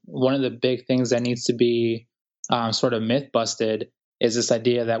one of the big things that needs to be sort of myth busted is this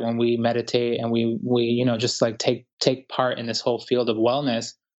idea that when we meditate and we just like take part in this whole field of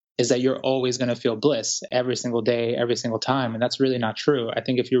wellness, is that you're always going to feel bliss every single day, every single time. And that's really not true. I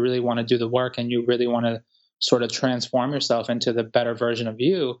think if you really want to do the work and you really want to sort of transform yourself into the better version of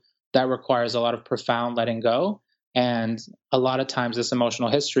you, that requires a lot of profound letting go. And a lot of times this emotional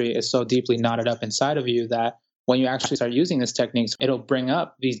history is so deeply knotted up inside of you that when you actually start using these techniques, it'll bring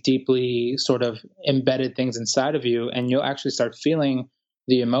up these deeply sort of embedded things inside of you, and you'll actually start feeling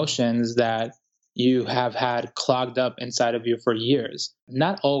the emotions that you have had clogged up inside of you for years.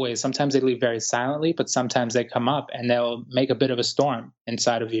 Not always. Sometimes they leave very silently, but sometimes they come up and they'll make a bit of a storm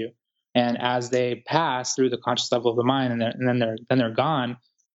inside of you. And as they pass through the conscious level of the mind and then they're gone,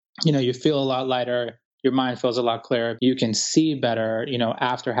 you feel a lot lighter. Your mind feels a lot clearer. You can see better,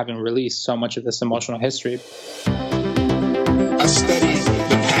 after having released so much of this emotional history. I study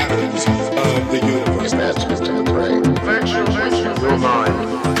the patterns of the universe. Answers to the brain. Virtual, your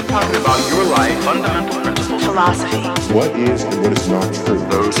mind. Talking about your life, fundamental principles, philosophy. What is and what is not true.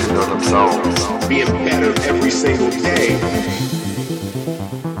 Those who know themselves. Being better every single day.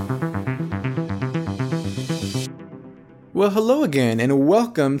 Well, hello again, and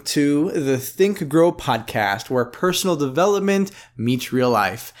welcome to the Think Grow podcast, where personal development meets real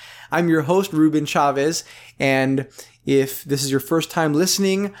life. I'm your host, Ruben Chavez, and if this is your first time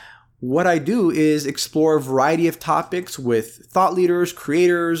listening, what I do is explore a variety of topics with thought leaders,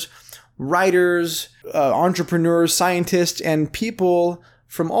 creators, writers, entrepreneurs, scientists, and people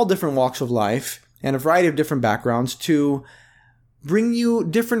from all different walks of life and a variety of different backgrounds to bring you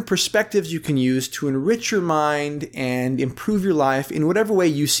different perspectives you can use to enrich your mind and improve your life in whatever way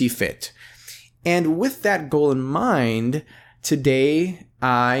you see fit. And with that goal in mind, today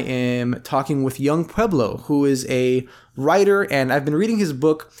I am talking with young Pueblo, who is a writer, and I've been reading his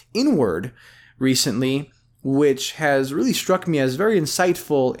book Inward recently, which has really struck me as very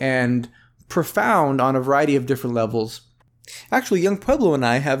insightful and profound on a variety of different levels. Actually, young Pueblo and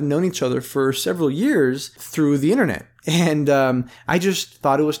I have known each other for several years through the internet. And I just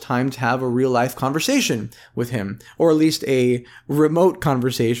thought it was time to have a real-life conversation with him, or at least a remote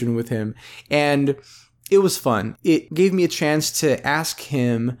conversation with him. And it was fun. It gave me a chance to ask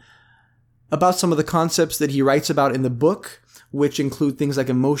him about some of the concepts that he writes about in the book, which include things like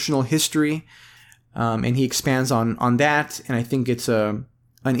emotional history. And he expands on that. And I think it's an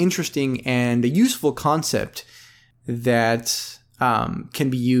interesting and a useful concept that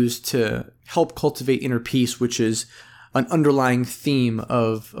can be used to help cultivate inner peace, which is an underlying theme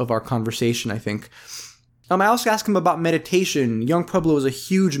of our conversation, I think. I also asked him about meditation. Young Pueblo is a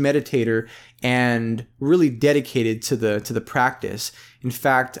huge meditator and really dedicated to the practice. In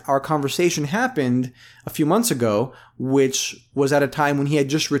fact, our conversation happened a few months ago, which was at a time when he had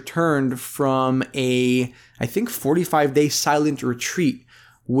just returned from I think 45-day silent retreat,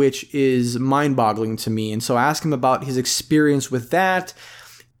 which is mind-boggling to me. And so I asked him about his experience with that.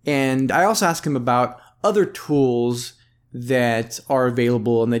 And I also asked him about other tools that are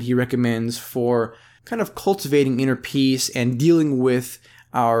available and that he recommends for kind of cultivating inner peace and dealing with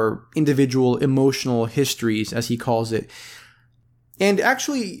our individual emotional histories, as he calls it. And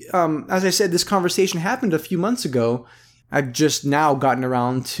actually, as I said, this conversation happened a few months ago. I've just now gotten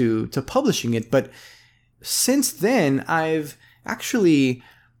around to publishing it. But since then, I've actually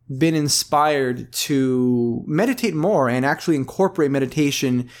been inspired to meditate more and actually incorporate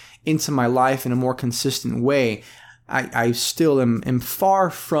meditation into my life in a more consistent way. I still am far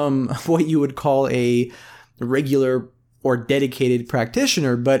from what you would call a regular or dedicated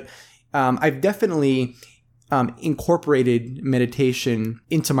practitioner, but I've definitely incorporated meditation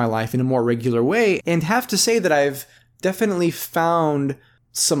into my life in a more regular way, and have to say that I've definitely found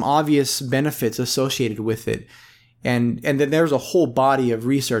some obvious benefits associated with it. And then there's a whole body of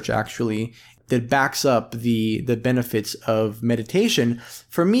research actually that backs up the benefits of meditation.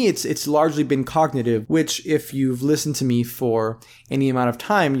 For me, it's largely been cognitive, which if you've listened to me for any amount of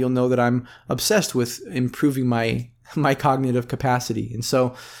time, you'll know that I'm obsessed with improving my cognitive capacity. And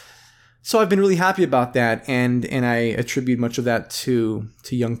so I've been really happy about that, and I attribute much of that to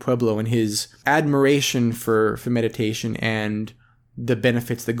young Pueblo and his admiration for meditation and the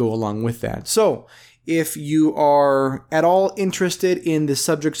benefits that go along with that. So if you are at all interested in the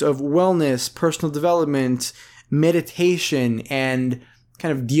subjects of wellness, personal development, meditation, and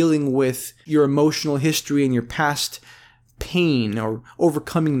kind of dealing with your emotional history and your past pain or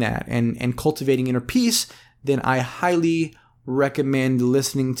overcoming that and cultivating inner peace, then I highly recommend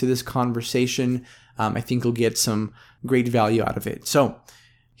listening to this conversation. I think you'll get some great value out of it. So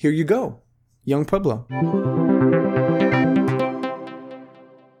here you go, young Pueblo.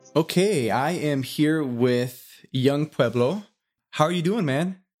 Okay, I am here with young Pueblo. How are you doing,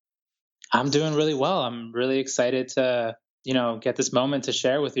 man? I'm doing really well. I'm really excited to, get this moment to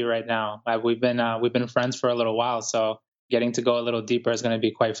share with you right now. We've been friends for a little while, so getting to go a little deeper is going to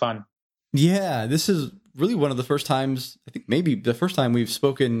be quite fun. Yeah, this is really one of the first times, I think maybe the first time we've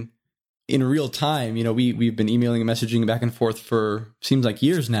spoken in real time. We've been emailing and messaging back and forth for seems like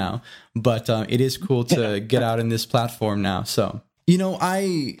years now, but it is cool to get out in this platform now. So,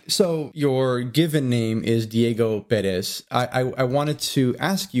 so your given name is Diego Perez. I wanted to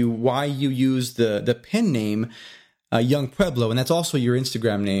ask you why you use the pen name Young Pueblo, and that's also your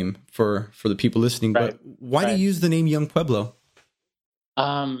Instagram name for the people listening. Right. But why do Right. you use the name Young Pueblo?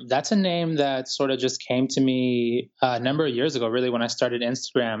 That's a name that sort of just came to me a number of years ago, really, when I started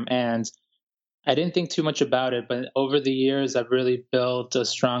Instagram. And I didn't think too much about it, but over the years, I've really built a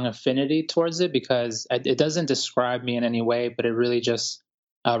strong affinity towards it because it doesn't describe me in any way, but it really just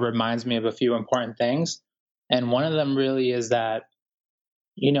reminds me of a few important things. And one of them really is that,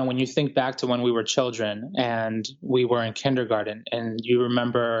 when you think back to when we were children and we were in kindergarten and you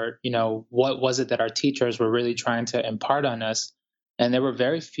remember, what was it that our teachers were really trying to impart on us? And there were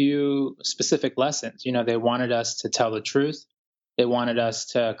very few specific lessons. They wanted us to tell the truth. They wanted us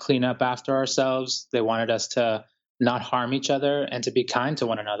to clean up after ourselves. They wanted us to not harm each other and to be kind to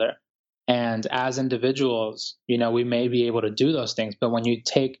one another. And as individuals, we may be able to do those things, but when you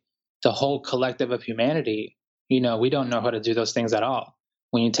take the whole collective of humanity, we don't know how to do those things at all.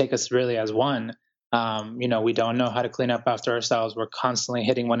 When you take us really as one, we don't know how to clean up after ourselves. We're constantly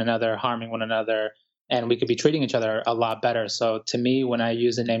hitting one another, harming one another, and we could be treating each other a lot better. So to me, when I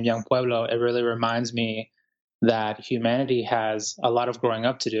use the name Young Pueblo, it really reminds me that humanity has a lot of growing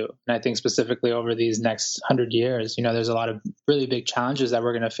up to do. And I think specifically over these next 100 years, there's a lot of really big challenges that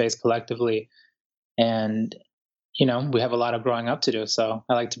we're going to face collectively. And, we have a lot of growing up to do. So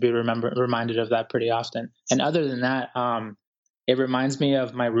I like to be reminded of that pretty often. And other than that, it reminds me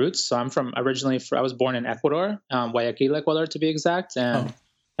of my roots. So I was born in Ecuador, Guayaquil, Ecuador, to be exact. And Oh,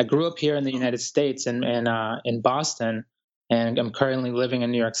 I grew up here in the United States in Boston, and I'm currently living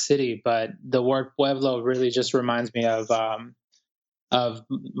in New York City. But the word Pueblo really just reminds me of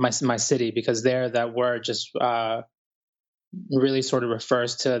my city, because there that word just really sort of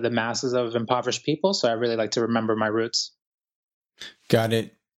refers to the masses of impoverished people. So I really like to remember my roots. got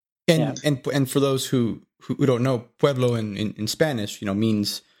it. Yeah. And for those who don't know, Pueblo in Spanish,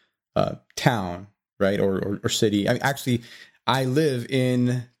 means town, right, or city. Actually, I live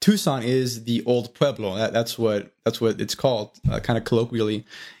in Tucson. Is the old Pueblo. That's what it's called, kind of colloquially.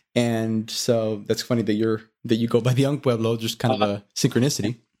 And so that's funny that you go by the Young Pueblo, just kind of a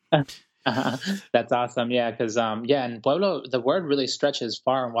synchronicity. That's awesome. Yeah, because in Pueblo, the word really stretches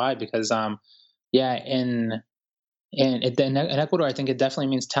far and wide because yeah, in Ecuador, I think it definitely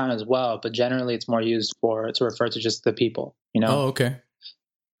means town as well, but generally it's more used to refer to just the people. Oh, okay,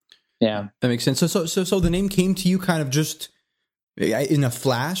 Yeah. that makes sense. So the name came to you kind of just in a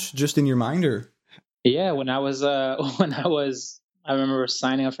flash, just in your mind, or Yeah, when I was I remember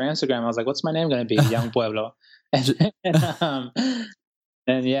signing up for Instagram. I was like, "What's my name going to be?" Young Pueblo, J- um,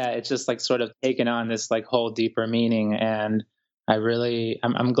 and yeah, it's just like sort of taken on this like whole deeper meaning. And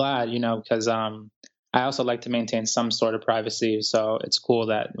I'm glad, because I also like to maintain some sort of privacy. So it's cool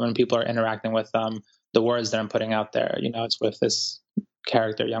that when people are interacting with the words that I'm putting out there, it's with this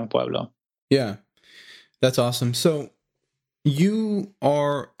character, Young Pueblo. yeah, that's awesome. So you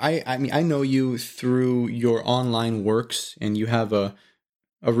are, I mean, I know you through your online works, and you have a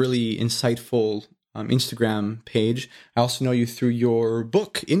really insightful Instagram page. I also know you through your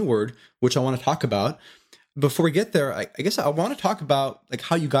book, Inward, which I want to talk about. Before we get there, I guess I want to talk about like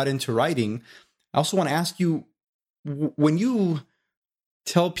how you got into writing. I also want to ask you, when you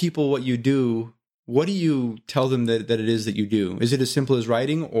tell people what you do, what do you tell them that it is that you do? Is it as simple as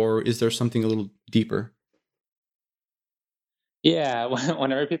writing, or is there something a little deeper? Yeah,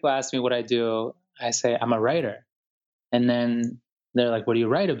 whenever people ask me what I do, I say I'm a writer. And then they're like, "What do you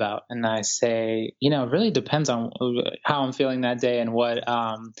write about?" And I say, it really depends on how I'm feeling that day and what,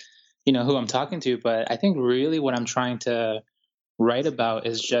 who I'm talking to. But I think really what I'm trying to write about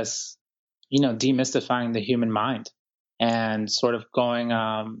is just, demystifying the human mind and sort of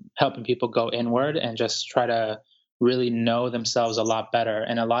helping people go inward and just try to really know themselves a lot better.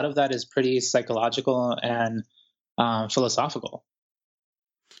 And a lot of that is pretty psychological and philosophical.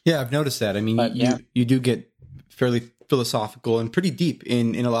 Yeah, I've noticed that. I mean, But yeah. you do get fairly philosophical and pretty deep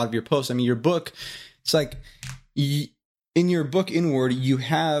in a lot of your posts. I mean, your book, it's like in your book Inward, you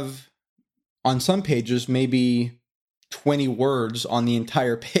have on some pages maybe 20 words on the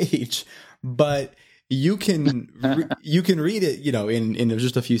entire page, but you can you can read it, in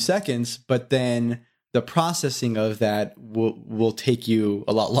just a few seconds, but then the processing of that will take you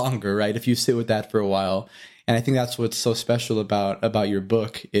a lot longer, right? If you sit with that for a while. And I think that's what's so special about your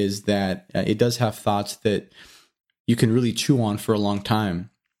book is that it does have thoughts that you can really chew on for a long time.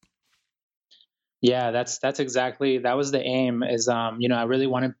 Yeah, that was the aim is, I really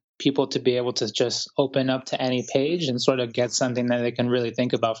wanted people to be able to just open up to any page and sort of get something that they can really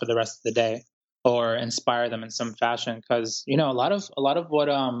think about for the rest of the day or inspire them in some fashion. Cause, a lot of what,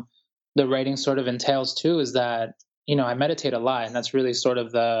 the writing sort of entails too is that, I meditate a lot, and that's really sort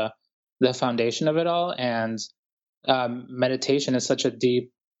of the foundation of it all. And, meditation is such a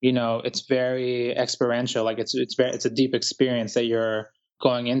deep, it's very experiential. Like it's a deep experience that you're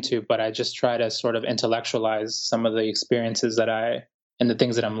going into, but I just try to sort of intellectualize some of the experiences and the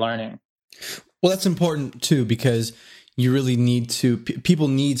things that I'm learning. Well, that's important too, because you really need to, people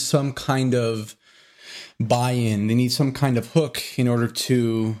need some kind of buy-in. They need some kind of hook in order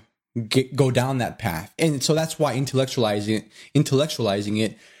to go down that path. And so that's why intellectualizing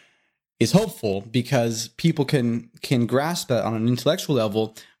it is helpful, because people can grasp that on an intellectual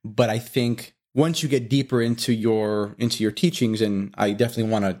level. But I think once you get deeper into your teachings, and I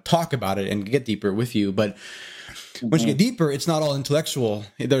definitely want to talk about it and get deeper with you, but once you get deeper, it's not all intellectual.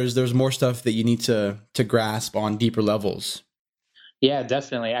 There's more stuff that you need to grasp on deeper levels. Yeah,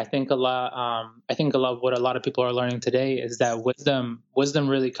 definitely. I think a lot. What a lot of people are learning today is that wisdom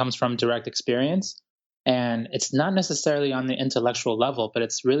really comes from direct experience, and it's not necessarily on the intellectual level, but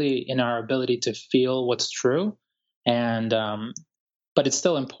it's really in our ability to feel what's true. And but it's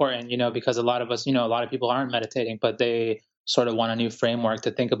still important, because a lot of us, a lot of people aren't meditating, but they sort of want a new framework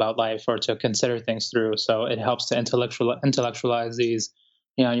to think about life or to consider things through. So it helps to intellectualize these,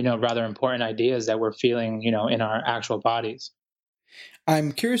 rather important ideas that we're feeling, in our actual bodies.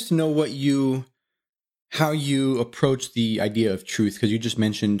 I'm curious to know how you approach the idea of truth, because you just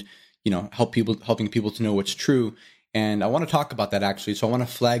mentioned, helping people to know what's true. And I want to talk about that actually. So I want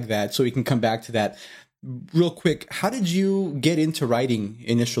to flag that so we can come back to that real quick. How did you get into writing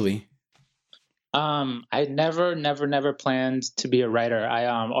initially? I never planned to be a writer.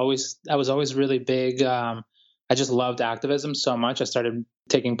 I was always really big. I just loved activism so much. I started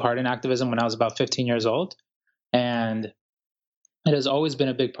taking part in activism when I was about 15 years old, and it has always been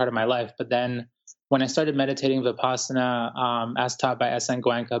a big part of my life. But then when I started meditating Vipassana, as taught by S.N.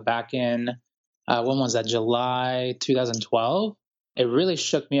 Goenka back in, when was that, July 2012, it really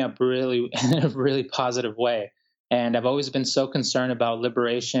shook me up really in a really positive way. And I've always been so concerned about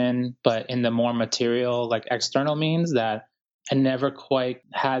liberation, but in the more material, like external means, that I never quite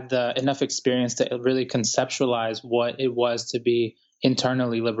had enough experience to really conceptualize what it was to be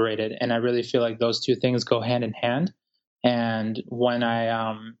internally liberated. And I really feel like those two things go hand in hand. And when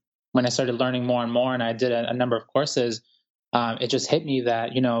I started learning more and more, and I did a number of courses, it just hit me that,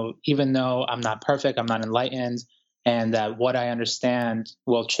 even though I'm not perfect, I'm not enlightened, and that what I understand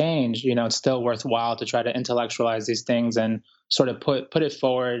will change, it's still worthwhile to try to intellectualize these things and sort of put it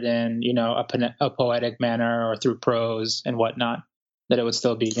forward in, a poetic manner or through prose and whatnot, that it would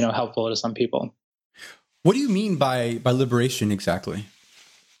still be, helpful to some people. What do you mean by liberation exactly?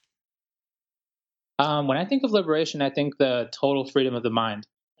 When I think of liberation, I think the total freedom of the mind.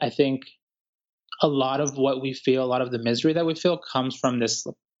 I think a lot of what we feel, a lot of the misery that we feel, comes from this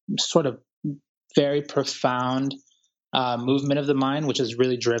sort of very profound movement of the mind, which is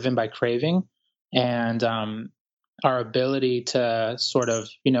really driven by craving, and our ability to sort of,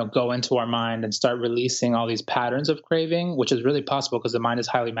 go into our mind and start releasing all these patterns of craving, which is really possible because the mind is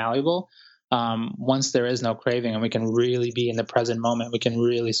highly malleable. Once there is no craving and we can really be in the present moment, we can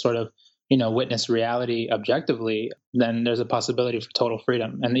really sort of, witness reality objectively, then there's a possibility for total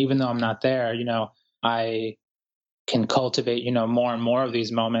freedom. And even though I'm not there, I can cultivate, more and more of these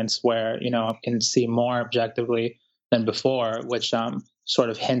moments where, I can see more objectively than before, which sort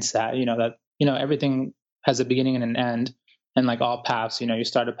of hints at, that, everything has a beginning and an end. And like all paths, you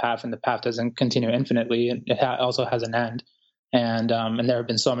start a path and the path doesn't continue infinitely. It also has an end. And there have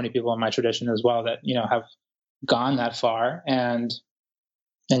been so many people in my tradition as well that, have gone that far. And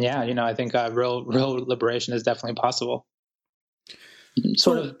yeah, I think real liberation is definitely possible. You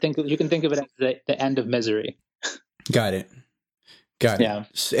can think of it as the end of misery. Got it. Yeah.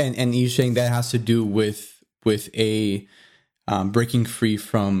 And you're saying that has to do with a breaking free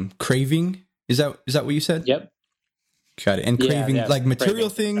from craving. Is that what you said? Yep. Got it. And craving, yeah, like material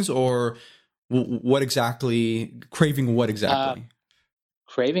craving. things, or what exactly? Craving what exactly?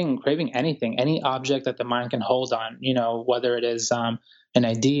 Craving anything, any object that the mind can hold on, whether it is an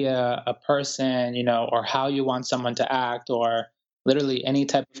idea, a person, or how you want someone to act, or literally any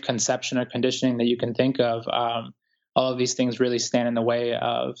type of conception or conditioning that you can think of. All of these things really stand in the way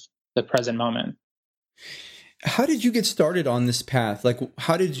of the present moment. How did you get started on this path? Like,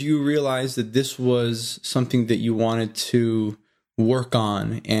 how did you realize that this was something that you wanted to work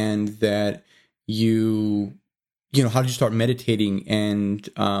on, and that how did you start meditating and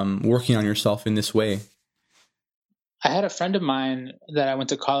working on yourself in this way? I had a friend of mine that I went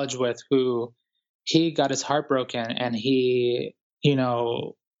to college with who he got his heart broken, and he,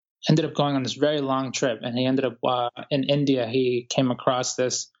 ended up going on this very long trip, and he ended up in India. He came across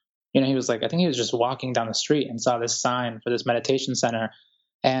this, he was like, I think he was just walking down the street and saw this sign for this meditation center.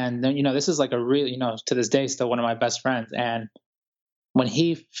 And then, this is like a real, to this day, still one of my best friends. And when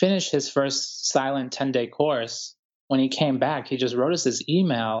he finished his first silent 10-day course, when he came back, he just wrote us this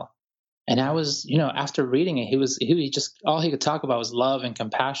email. And I was, after reading it, he just, all he could talk about was love and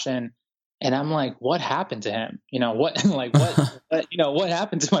compassion. And I'm like, what happened to him? What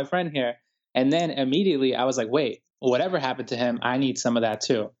happened to my friend here? And then immediately I was like, wait, whatever happened to him, I need some of that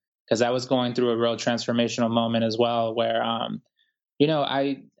too. Cause I was going through a real transformational moment as well, where, I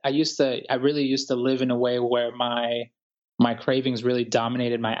really used to live in a way where my cravings really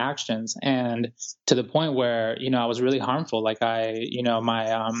dominated my actions, and to the point where, I was really harmful. Like I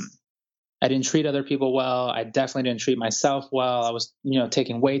didn't treat other people well. I definitely didn't treat myself well. I was,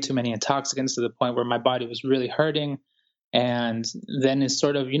 taking way too many intoxicants to the point where my body was really hurting. And then it's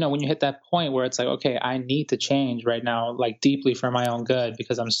sort of, when you hit that point where it's like, okay, I need to change right now, like deeply for my own good,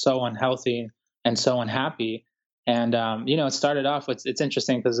 because I'm so unhealthy and so unhappy. And, it started off with, it's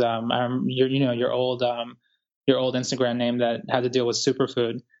interesting because your old Instagram name that had to deal with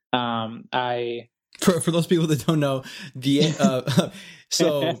superfood. For those people that don't know,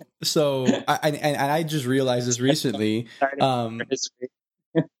 I just realized this recently.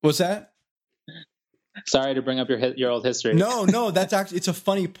 What's that? Sorry to bring up your old history. No, that's actually, it's a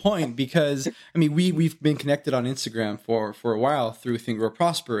funny point, because I mean we've been connected on Instagram for a while through Think Grow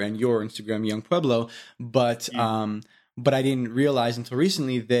Prosper and your Instagram, Young Pueblo, but I didn't realize until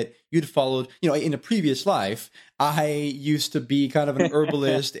recently that you'd followed, in a previous life, I used to be kind of an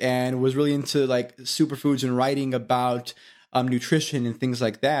herbalist and was really into like superfoods and writing about nutrition and things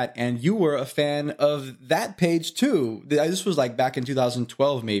like that. And you were a fan of that page too. This was like back in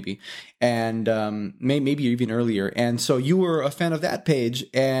 2012 maybe, and maybe even earlier. And so you were a fan of that page,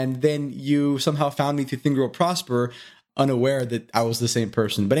 and then you somehow found me through Think Grow Prosper, unaware that I was the same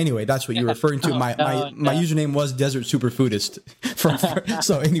person. But anyway, that's what you're referring to. My username was Desert Superfoodist.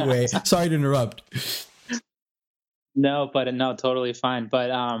 So anyway, sorry to interrupt. No, totally fine.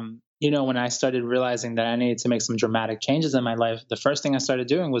 But when I started realizing that I needed to make some dramatic changes in my life, the first thing I started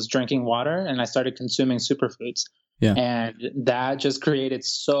doing was drinking water, and I started consuming superfoods. Yeah. And that just created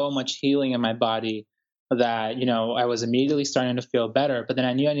so much healing in my body that, I was immediately starting to feel better. But then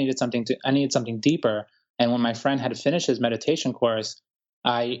I knew I needed something deeper. And when my friend had finished his meditation course,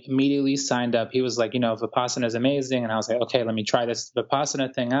 I immediately signed up. He was like, Vipassana is amazing. And I was like, okay, let me try this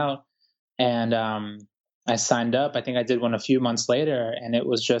Vipassana thing out. And I signed up. I think I did one a few months later, and it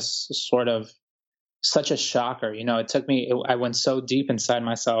was just sort of such a shocker. It took me, I went so deep inside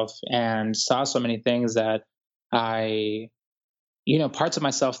myself and saw so many things that parts of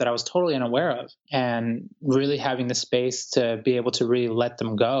myself that I was totally unaware of, and really having the space to be able to really let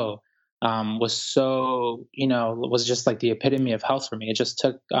them go was so, was just like the epitome of health for me. It just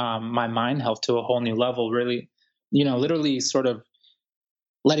took my mind health to a whole new level, really, literally sort of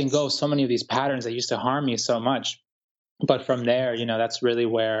letting go of so many of these patterns that used to harm me so much. But from there, that's really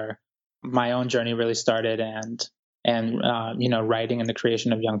where my own journey really started, and writing and the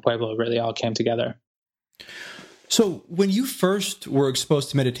creation of Young Pueblo really all came together. So when you first were exposed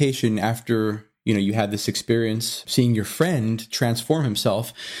to meditation after, you had this experience seeing your friend transform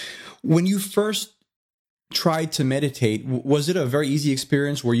himself, when you first tried to meditate, was it a very easy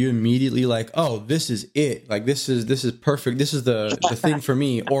experience? Were you immediately like, oh, this is it? Like, this is perfect. This is the thing for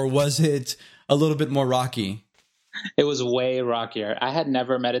me. Or was it a little bit more rocky? It was way rockier. I had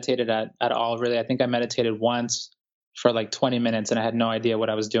never meditated at all, really. I think I meditated once for like 20 minutes, and I had no idea what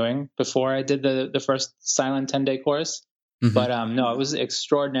I was doing before I did the first silent 10-day course. Mm-hmm. But no, it was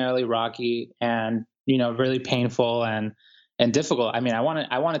extraordinarily rocky and, really painful and difficult. I mean, I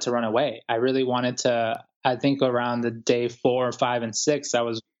wanted to run away. I really wanted to. I think around the day 4, 5, and 6, I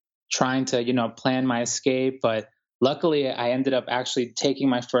was trying to, plan my escape. But luckily, I ended up actually taking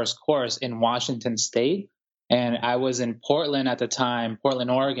my first course in Washington State. And I was in Portland at the time,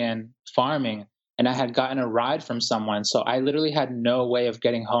 Portland, Oregon, farming. And I had gotten a ride from someone. So I literally had no way of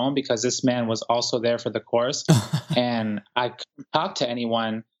getting home because this man was also there for the course. And I couldn't talk to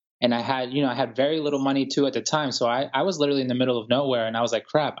anyone. And I had very little money too at the time. So I was literally in the middle of nowhere, and I was like,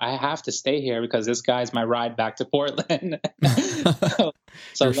 crap, I have to stay here because this guy's my ride back to Portland. so,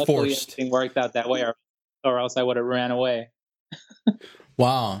 so You're luckily forced. everything worked out that way, or else I would have ran away.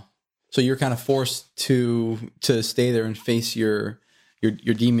 Wow. So you're kind of forced to stay there and face your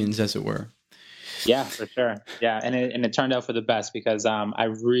demons, as it were. Yeah, for sure. Yeah, and it turned out for the best because I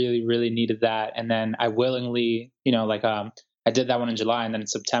really really needed that, and then I willingly, I did that one in July, and then in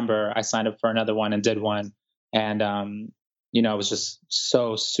September I signed up for another one and did one, and it was just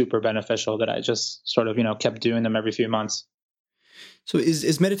so super beneficial that I just sort of kept doing them every few months. So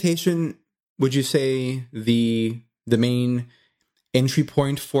is meditation, would you say, the main entry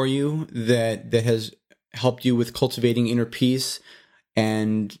point for you that has helped you with cultivating inner peace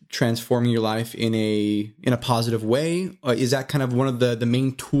and transforming your life in a positive way? Is that kind of one of the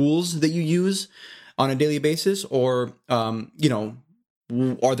main tools that you use on a daily basis, or are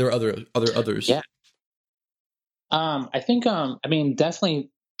there others? Yeah. I think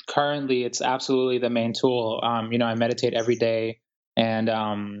definitely currently it's absolutely the main tool. I meditate every day, and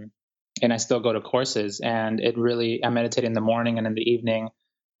I still go to courses, and I meditate in the morning and in the evening.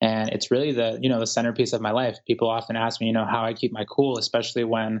 And it's really the centerpiece of my life. People often ask me, how I keep my cool, especially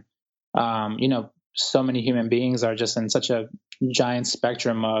when, so many human beings are just in such a giant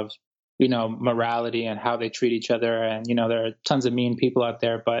spectrum of, morality and how they treat each other. And, there are tons of mean people out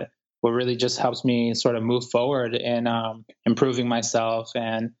there, but what really just helps me sort of move forward in improving myself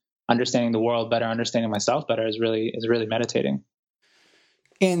and understanding the world better, understanding myself better is really meditating.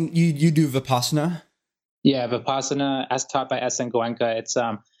 And you do Vipassana? Yeah, Vipassana, as taught by S.N. Goenka,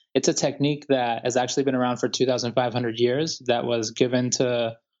 it's a technique that has actually been around for 2,500 years. That was given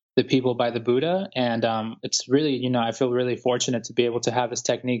to the people by the Buddha, and it's really, I feel really fortunate to be able to have this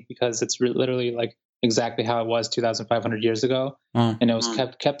technique because it's literally like exactly how it was 2,500 years ago, and it was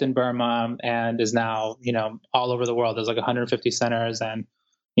kept in Burma and is now all over the world. There's like 150 centers, and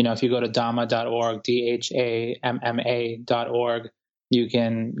if you go to dhamma.org, DHAMMA.org, you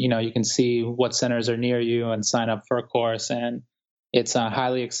can see what centers are near you and sign up for a course. And it's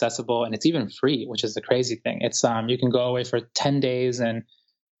highly accessible, and it's even free, which is the crazy thing. It's you can go away for 10 days, and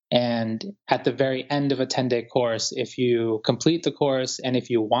at the very end of a 10-day course, if you complete the course and if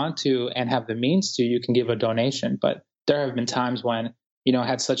you want to and have the means to, you can give a donation. But there have been times when I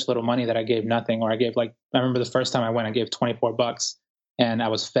had such little money that I gave nothing, or I remember the first time I went, I gave $24, and I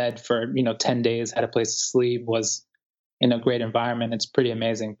was fed for 10 days, had a place to sleep, was in a great environment. It's pretty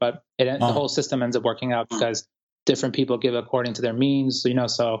amazing. But the whole system ends up working out because different people give according to their means,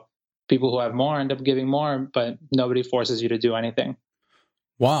 so people who have more end up giving more, but nobody forces you to do anything.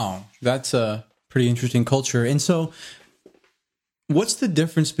 Wow, that's a pretty interesting culture. And so what's the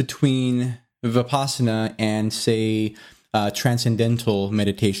difference between Vipassana and, say, transcendental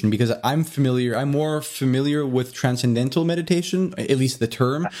meditation? Because I'm more familiar with transcendental meditation, at least the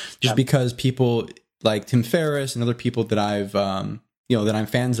term, just because people like Tim Ferriss and other people that that I'm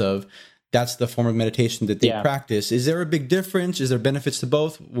fans of, that's the form of meditation that they practice. Is there a big difference? Is there benefits to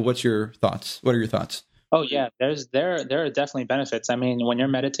both? What are your thoughts? Oh yeah, there are definitely benefits. I mean, when you're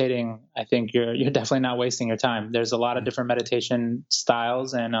meditating, I think you're definitely not wasting your time. There's a lot of different meditation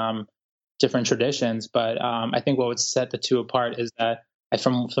styles and different traditions, but I think what would set the two apart is that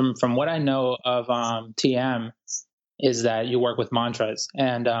from what I know of TM is that you work with mantras,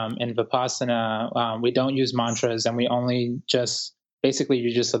 and in Vipassana we don't use mantras, and we only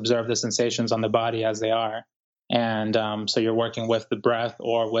you just observe the sensations on the body as they are. And so you're working with the breath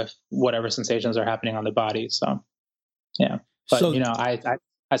or with whatever sensations are happening on the body. So, yeah. But,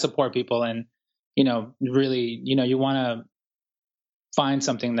 I support people, and, really, you want to find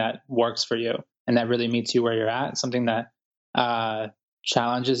something that works for you and that really meets you where you're at, something that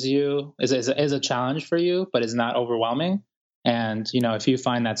challenges you, is a challenge for you, but is not overwhelming. And, if you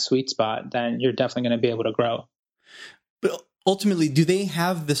find that sweet spot, then you're definitely going to be able to grow. But ultimately, do they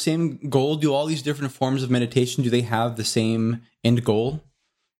have the same goal? Do all these different forms of meditation, do they have the same end goal?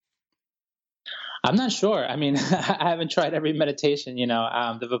 I'm not sure. I mean, I haven't tried every meditation.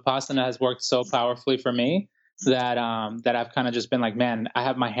 The Vipassana has worked so powerfully for me that I've kind of just been like, man, I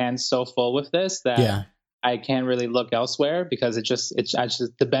have my hands so full with this that I can't really look elsewhere, because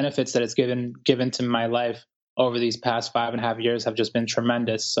the benefits that it's given to my life over these past 5.5 years have just been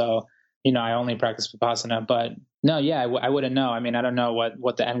tremendous. So, I only practice Vipassana, but no, I wouldn't know. I mean, I don't know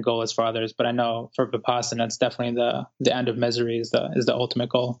what the end goal is for others, but I know for Vipassana, it's definitely the end of misery is the ultimate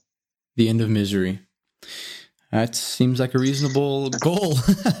goal. The end of misery. That seems like a reasonable goal.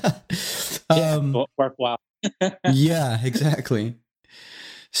 Worthwhile. Yeah, exactly.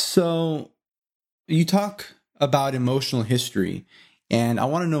 So you talk about emotional history, And I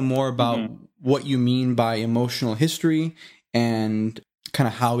want to know more about what you mean by emotional history and kind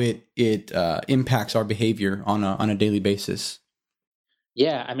of how it impacts our behavior on a daily basis.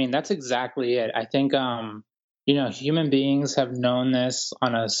 Yeah, I mean, that's exactly it. I think, human beings have known this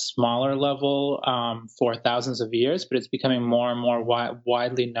on a smaller level for thousands of years, but it's becoming more and more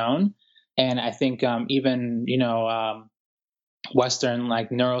widely known. And I think even, Western like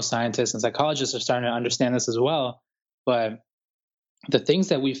neuroscientists and psychologists are starting to understand this as well. But the things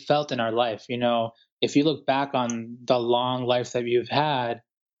that we've felt in our life, if you look back on the long life that you've had,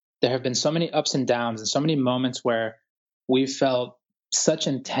 there have been so many ups and downs and so many moments where we felt such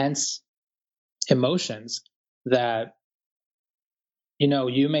intense emotions that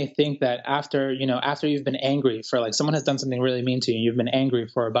you may think that after you've been angry for, like, someone has done something really mean to you, you've been angry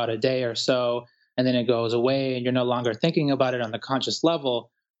for about a day or so, and then it goes away and you're no longer thinking about it on the conscious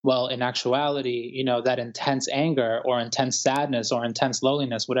level. Well, in actuality, that intense anger or intense sadness or intense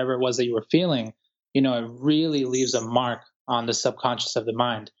loneliness, whatever it was that you were feeling, it really leaves a mark on the subconscious of the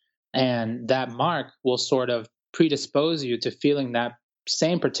mind. And that mark will sort of predispose you to feeling that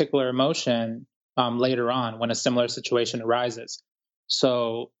same particular emotion later on when a similar situation arises.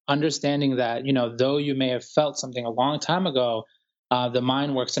 So understanding that, though you may have felt something a long time ago, the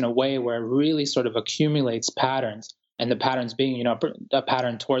mind works in a way where it really sort of accumulates patterns, and the patterns being, a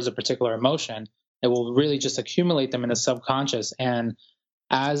pattern towards a particular emotion, it will really just accumulate them in the subconscious. And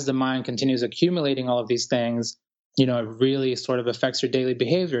as the mind continues accumulating all of these things, it really sort of affects your daily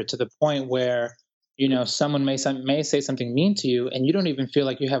behavior to the point where, someone may say something mean to you and you don't even feel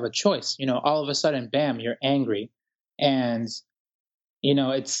like you have a choice. All of a sudden, bam, you're angry. And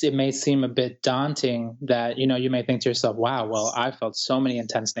it may seem a bit daunting that, you may think to yourself, wow, well, I felt so many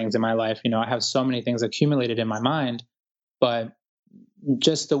intense things in my life. I have so many things accumulated in my mind. But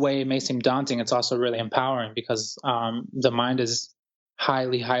just the way it may seem daunting, it's also really empowering because the mind is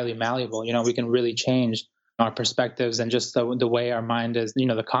highly, highly malleable. We can really change our perspectives and just the way our mind is,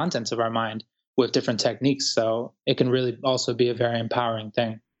 the contents of our mind with different techniques. So it can really also be a very empowering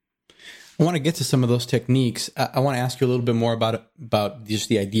thing. I want to get to some of those techniques. I want to ask you a little bit more about just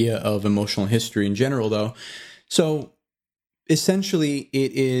the idea of emotional history in general, though. So essentially,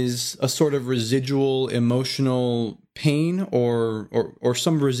 it is a sort of residual emotional pain or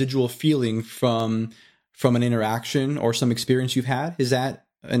some residual feeling from an interaction or some experience you've had. Is that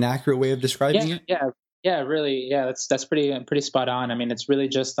an accurate way of describing it? Yeah, really. Yeah, that's pretty spot on. I mean, it's really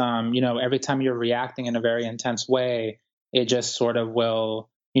just every time you're reacting in a very intense way, it just sort of will,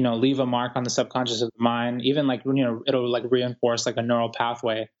 leave a mark on the subconscious of the mind. Even like, it'll like reinforce like a neural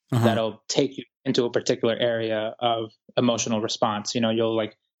pathway that'll take you into a particular area of emotional response. You'll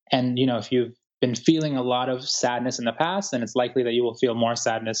like, and if you've been feeling a lot of sadness in the past, then it's likely that you will feel more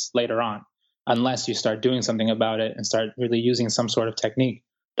sadness later on, unless you start doing something about it and start really using some sort of technique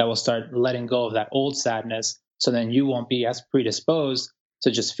that will start letting go of that old sadness. So then you won't be as predisposed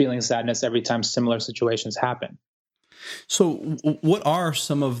to just feeling sadness every time similar situations happen. So what are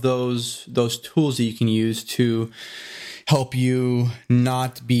some of those tools that you can use to help you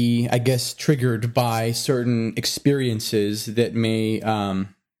not be, I guess, triggered by certain experiences that may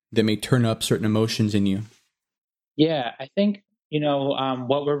turn up certain emotions in you? Yeah, I think,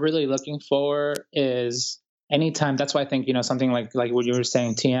 what we're really looking for is anytime. That's why I think, something like what you were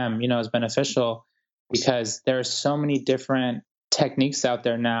saying, TM, is beneficial because there are so many different techniques out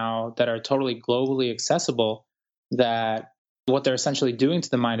there now that are totally globally accessible, that what they're essentially doing to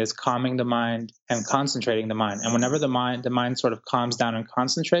the mind is calming the mind and concentrating the mind. And whenever the mind sort of calms down and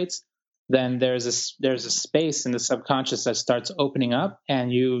concentrates, then there's a space in the subconscious that starts opening up,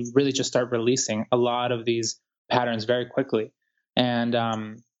 and you really just start releasing a lot of these patterns very quickly. And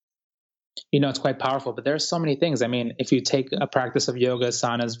it's quite powerful. But there are so many things. I mean, if you take a practice of yoga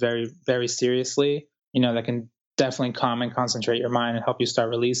asanas very, very seriously, that can definitely calm and concentrate your mind and help you start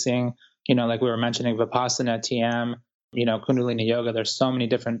releasing. Like we were mentioning, Vipassana, TM, Kundalini yoga. There's so many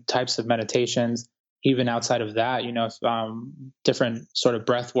different types of meditations. Even outside of that, different sort of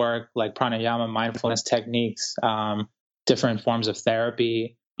breath work like pranayama, mindfulness techniques, different forms of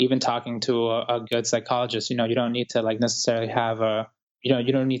therapy. Even talking to a good psychologist, you don't need to like necessarily have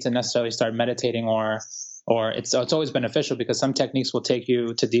you don't need to necessarily start meditating or it's always beneficial because some techniques will take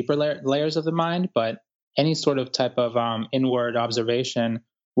you to deeper layers of the mind, but any sort of type of inward observation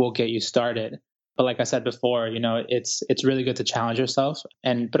will get you started. But like I said before, it's really good to challenge yourself,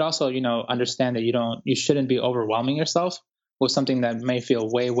 but also, understand that you shouldn't be overwhelming yourself with something that may feel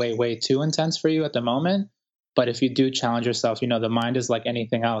way, way, way too intense for you at the moment. But if you do challenge yourself, the mind is like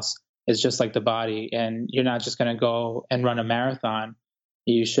anything else. It's just like the body, and you're not just going to go and run a marathon.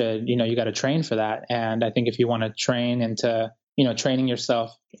 You should, you got to train for that. And I think if you want to train into training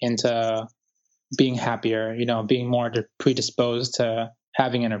yourself into being happier, being more predisposed to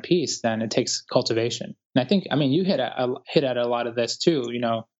having inner peace, then it takes cultivation. And I think, you hit at a lot of this too,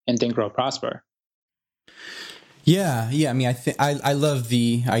 in Think, Grow, Prosper. Yeah. I mean, I love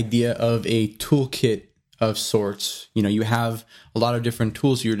the idea of a toolkit of sorts. You have a lot of different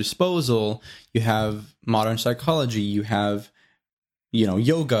tools at your disposal. You have modern psychology. You have,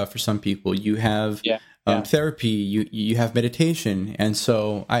 yoga for some people. You have therapy. You have meditation, and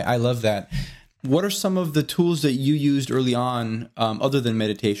so I love that. What are some of the tools that you used early on, other than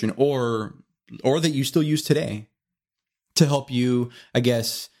meditation, or that you still use today, to help you, I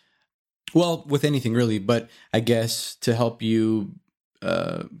guess? Well, with anything really, but I guess to help you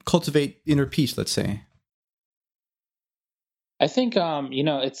cultivate inner peace, let's say. I think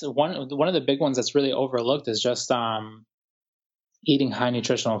it's one of the big ones that's really overlooked is just eating high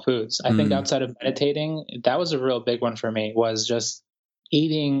nutritional foods. I think outside of meditating, that was a real big one for me, was just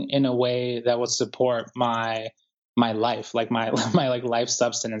eating in a way that would support my life, like my my like life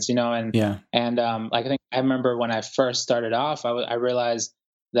substance, and like, I think I remember when I first started off, I realized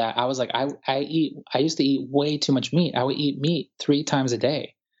that I was like, I used to eat way too much meat. I would eat meat 3 times a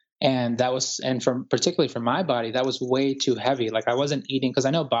day. And particularly for my body, that was way too heavy. Like, I wasn't eating, because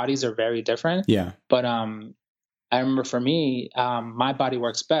I know bodies are very different. Yeah. But I remember for me, my body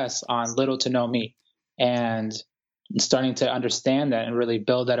works best on little to no meat, and starting to understand that and really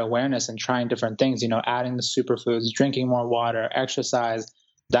build that awareness and trying different things, adding the superfoods, drinking more water, exercise,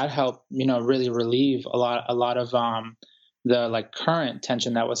 that helped, really relieve a lot of the like current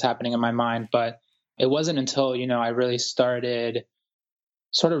tension that was happening in my mind. But it wasn't until, I really started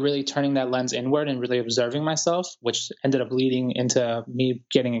sort of really turning that lens inward and really observing myself, which ended up leading into me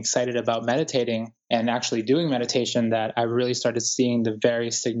getting excited about meditating and actually doing meditation, that I really started seeing the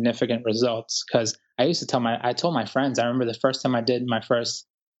very significant results. Because I told my friends, I remember the first time I did my first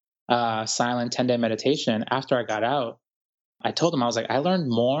silent 10-day meditation after I got out, I told them, I was like, I learned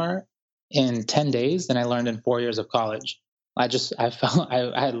more in 10 days than I learned in 4 years of college. I felt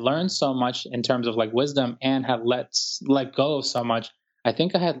I had learned so much in terms of like wisdom, and had let go of so much. I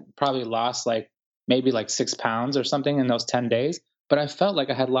think I had probably lost maybe 6 pounds or something in those 10 days, but I felt like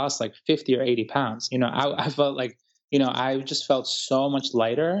I had lost 50 or 80 pounds. I felt like, I just felt so much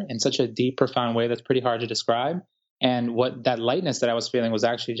lighter in such a deep, profound way that's pretty hard to describe. And what that lightness that I was feeling was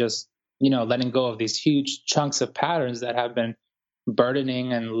actually just, letting go of these huge chunks of patterns that have been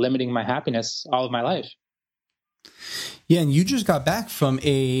burdening and limiting my happiness all of my life. Yeah, and you just got back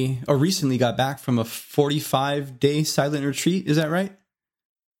recently got back from a 45-day silent retreat. Is that right?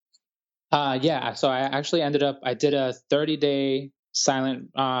 Yeah. So I did a 30-day silent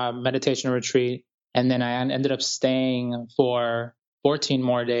meditation retreat, and then I ended up staying for 14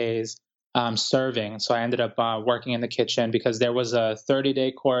 more days serving. So I ended up working in the kitchen, because there was a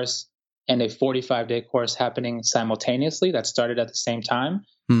 30-day course and a 45-day course happening simultaneously that started at the same time.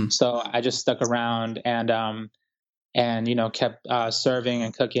 So I just stuck around and kept serving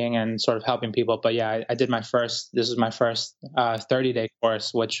and cooking and sort of helping people. But yeah, this was my first 30-day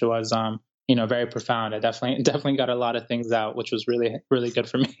course, which was very profound. I definitely got a lot of things out, which was really, really good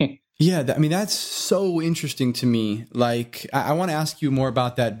for me. Yeah, that's so interesting to me. Like, I want to ask you more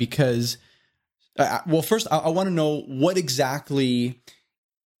about that, because well, first I want to know what exactly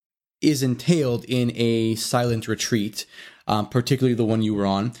is entailed in a silent retreat, particularly the one you were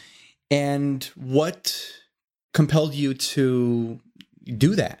on, and what compelled you to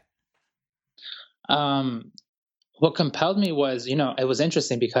do that? What compelled me was, it was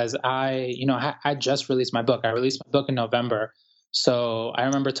interesting, because I just released my book. I released my book in November. So I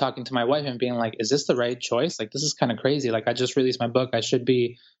remember talking to my wife and being like, is this the right choice? Like, this is kind of crazy. Like, I just released my book. I should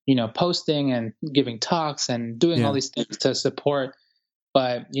be, posting and giving talks and doing all these things to support.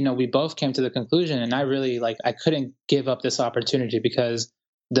 But, we both came to the conclusion, and I really I couldn't give up this opportunity, because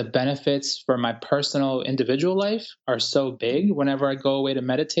the benefits for my personal individual life are so big whenever I go away to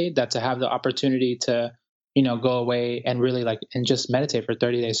meditate, that to have the opportunity to, go away and really and just meditate for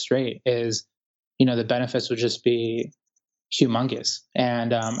 30 days straight is, the benefits would just be humongous.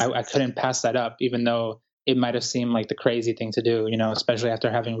 And I couldn't pass that up, even though it might have seemed like the crazy thing to do, especially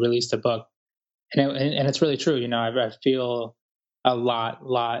after having released a book. And it's really true. I feel a lot,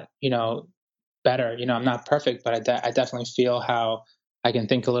 better. I'm not perfect, but I definitely feel how I can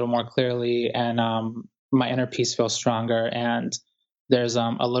think a little more clearly, and my inner peace feels stronger. And there's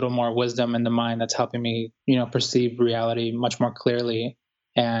a little more wisdom in the mind that's helping me, perceive reality much more clearly.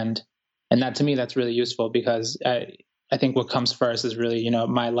 And that, to me, that's really useful, because I think what comes first is really,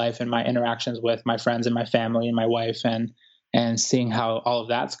 my life and my interactions with my friends and my family and my wife, and seeing how all of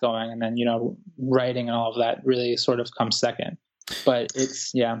that's going. And then, writing and all of that really sort of comes second. But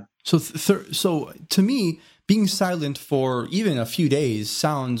it's, yeah. So, so to me, being silent for even a few days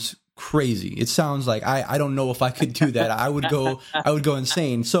sounds crazy. It sounds like I don't know if I could do that. I would go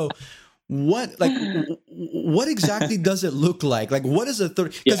insane. So, what exactly does it look like? Like, what is a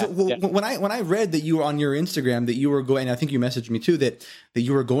third? Because when I read that you were on your Instagram that you were going, I think you messaged me too that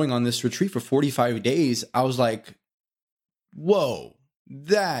you were going on this retreat for 45 days. I was like, whoa.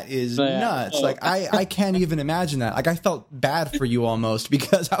 That is nuts. Like I can't even imagine that. Like I felt bad for you almost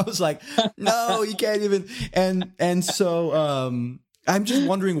because I was like, no, you can't even. And so I'm just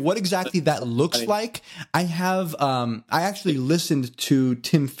wondering what exactly that looks like. I actually listened to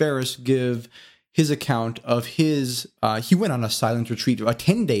Tim Ferriss give his account of his. He went on a silent retreat, a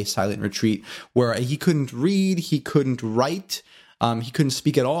 10-day silent retreat where he couldn't read, he couldn't write, he couldn't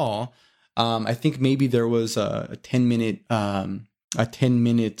speak at all. I think maybe there was a 10-minute. A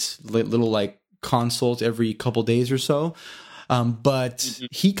 10-minute little like consult every couple days or so. But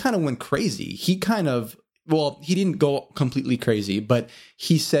he kind of went crazy. He didn't go completely crazy, but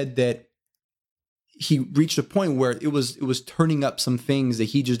he said that he reached a point where it was turning up some things that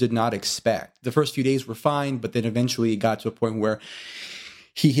he just did not expect. The first few days were fine, but then eventually it got to a point where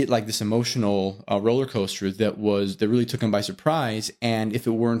he hit like this emotional roller coaster that really took him by surprise. And if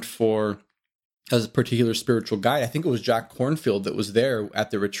it weren't for a particular spiritual guide, I think it was Jack Cornfield that was there at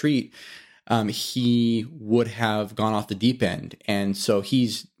the retreat, he would have gone off the deep end. And so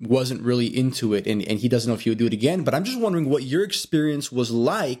he wasn't really into it, and he doesn't know if he would do it again. But I'm just wondering what your experience was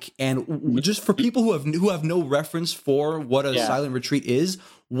like, and just for people who have no reference for what a silent retreat is,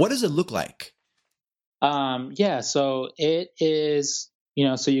 what does it look like? So it is,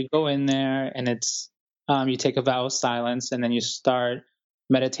 so you go in there and it's, you take a vow of silence and then you start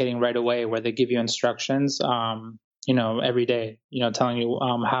meditating right away, where they give you instructions, every day, telling you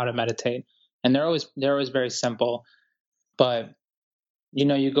how to meditate. And they're always very simple. But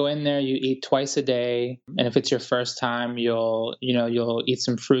you go in there, you eat twice a day, and if it's your first time, you'll eat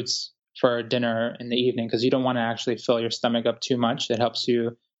some fruits for dinner in the evening, because you don't want to actually fill your stomach up too much. It helps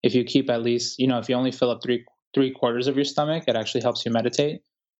you if you keep at least, if you only fill up three quarters of your stomach, it actually helps you meditate.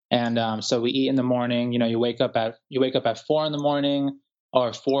 And so we eat in the morning. You wake up at 4 in the morning,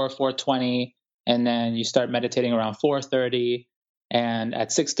 or 4:20, and then you start meditating around 4:30. And at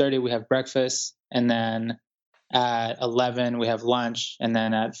 6:30 we have breakfast, and then at 11 we have lunch, and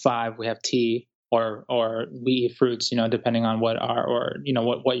then at 5 we have tea, or we eat fruits, depending on what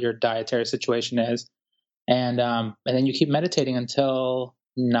your dietary situation is. And then you keep meditating until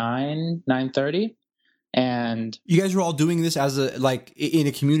 9:30. And you guys were all doing this as in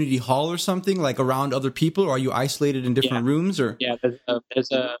a community hall or something, like around other people, or are you isolated in different rooms? Or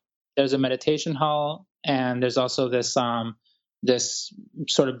there's a meditation hall, and there's also this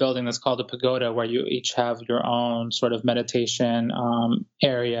sort of building that's called a pagoda, where you each have your own sort of meditation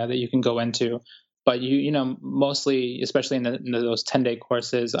area that you can go into. But mostly, especially in those 10-day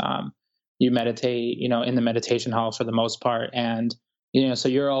courses, you meditate in the meditation hall for the most part. And so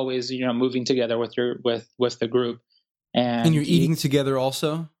you're always moving together with the group, and you're eating together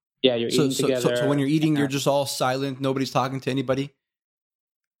also. Yeah, you're eating together. So when you're eating, you're just all silent. Nobody's talking to anybody.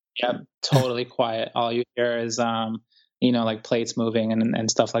 Yeah, totally quiet. All you hear is like plates moving and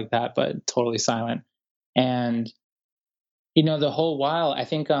stuff like that, but totally silent. And the whole while, I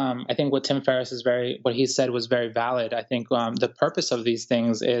think what Tim Ferriss what he said was very valid. I think the purpose of these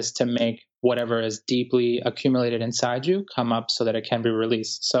things is to make whatever is deeply accumulated inside you come up so that it can be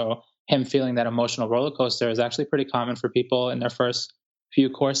released. So him feeling that emotional roller coaster is actually pretty common for people in their first few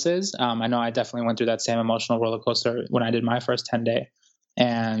courses. I know I definitely went through that same emotional roller coaster when I did my first 10-day.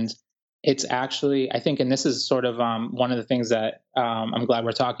 And it's actually, I think, and this is sort of one of the things that I'm glad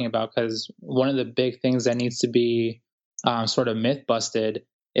we're talking about, because one of the big things that needs to be sort of myth busted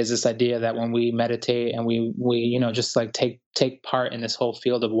is this idea that when we meditate and we just like take part in this whole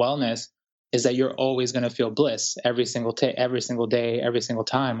field of wellness, is that you're always going to feel bliss every single day, every single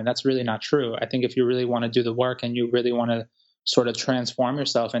time. And that's really not true. I think if you really want to do the work and you really want to sort of transform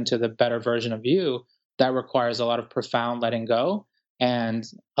yourself into the better version of you, that requires a lot of profound letting go. And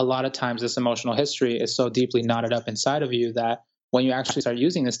a lot of times this emotional history is so deeply knotted up inside of you that when you actually start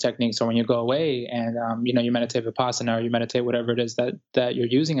using this technique, so when you go away and you meditate Vipassana, or you meditate whatever it is that you're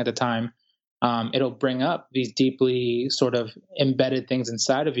using at the time, it'll bring up these deeply sort of embedded things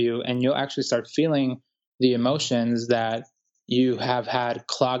inside of you, and you'll actually start feeling the emotions that you have had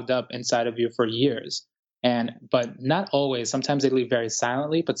clogged up inside of you for years. But not always. Sometimes they leave very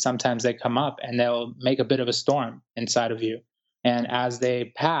silently, but sometimes they come up and they'll make a bit of a storm inside of you. And as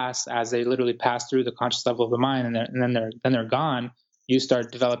they literally pass through the conscious level of the mind, and then they're gone, you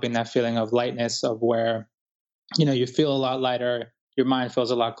start developing that feeling of lightness, of where you feel a lot lighter, your mind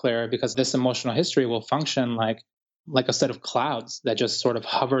feels a lot clearer, because this emotional history will function like a set of clouds that just sort of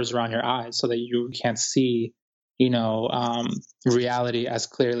hovers around your eyes so that you can't see, you know, reality as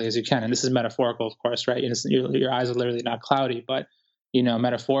clearly as you can. And this is metaphorical, of course, right? Your eyes are literally not cloudy, but,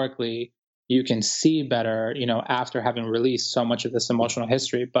 metaphorically, you can see better, after having released so much of this emotional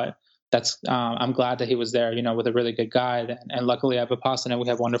history. But I'm glad that he was there, with a really good guide. And luckily I have a Vipassana, and we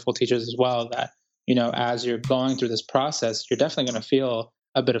have wonderful teachers as well that, as you're going through this process, you're definitely going to feel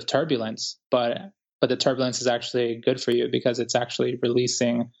a bit of turbulence, but the turbulence is actually good for you, because it's actually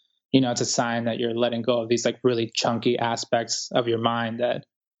releasing, it's a sign that you're letting go of these like really chunky aspects of your mind that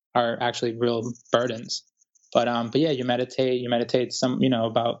are actually real burdens. But yeah, you meditate some,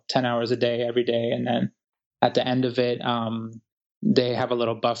 about 10 hours a day, every day. And then at the end of it, they have a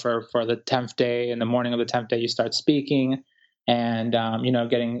little buffer for the 10th day. In the morning of the 10th day, you start speaking, and,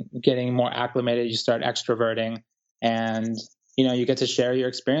 getting more acclimated, you start extroverting, and, you get to share your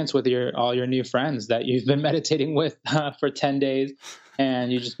experience with all your new friends that you've been meditating with for 10 days.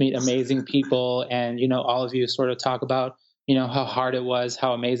 And you just meet amazing people. And, all of you sort of talk about, how hard it was,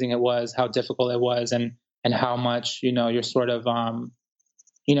 how amazing it was, how difficult it was, and how much, you're sort of,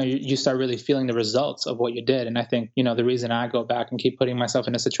 you start really feeling the results of what you did. And I think, the reason I go back and keep putting myself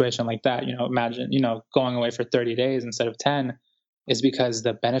in a situation like that, imagine, going away for 30 days instead of 10, is because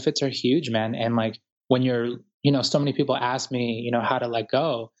the benefits are huge, man. And like, when you're, so many people ask me, how to let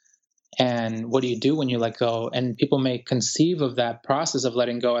go, and what do you do when you let go? And people may conceive of that process of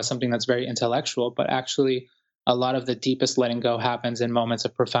letting go as something that's very intellectual, but actually a lot of the deepest letting go happens in moments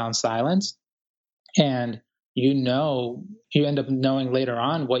of profound silence. And you end up knowing later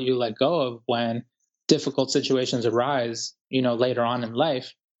on what you let go of when difficult situations arise, later on in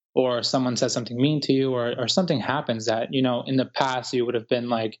life, or someone says something mean to you, or something happens that, in the past you would have been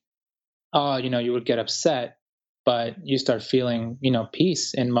like, oh, you would get upset, but you start feeling,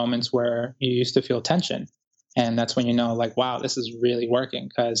 peace in moments where you used to feel tension. And that's when like, wow, this is really working,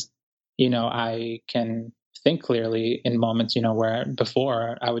 because, I can think clearly in moments, where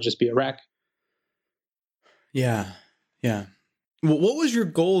before I would just be a wreck. Yeah. Yeah. Well, what was your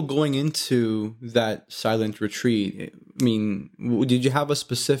goal going into that silent retreat? I mean, did you have a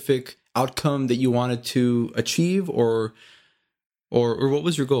specific outcome that you wanted to achieve, or what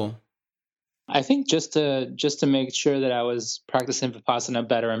was your goal? I think just to make sure that I was practicing Vipassana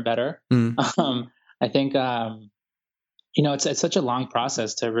better and better. Mm. I think, it's such a long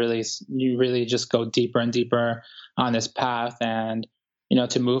process to you really just go deeper and deeper on this path, and,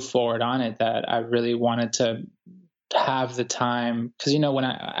 to move forward on it, that I really wanted to have the time. Because, when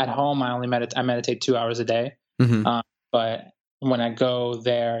at home, I meditate 2 hours a day. Mm-hmm. But when I go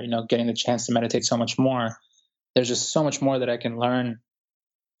there, getting the chance to meditate so much more, there's just so much more that I can learn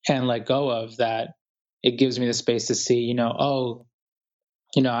and let go of, that it gives me the space to see, oh,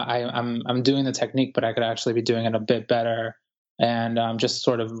 I'm doing the technique, but I could actually be doing it a bit better. And just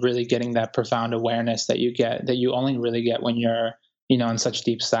sort of really getting that profound awareness that you only really get when you're, in such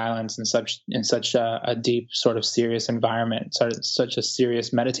deep silence, and such a deep sort of serious environment, such a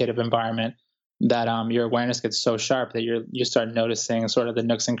serious meditative environment, that your awareness gets so sharp that you start noticing sort of the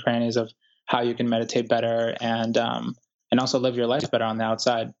nooks and crannies of how you can meditate better, and also live your life better on the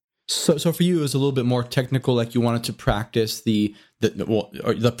outside. So for you, it was a little bit more technical. Like, you wanted to practice the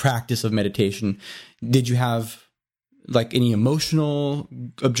practice of meditation. Did you have like any emotional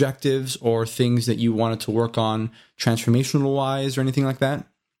objectives or things that you wanted to work on transformational wise, or anything like that?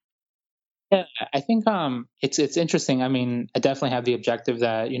 Yeah, I think it's interesting. I mean, I definitely have the objective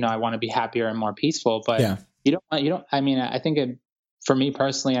that, I want to be happier and more peaceful, but Yeah. I mean, I think for me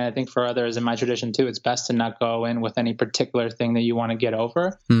personally, and I think for others in my tradition too, it's best to not go in with any particular thing that you want to get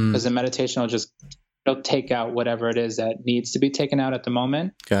over, because the meditation will it'll take out whatever it is that needs to be taken out at the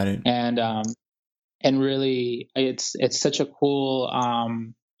moment. Got it. And really, it's such a cool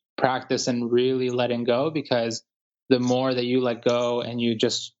practice, and really letting go, because the more that you let go and you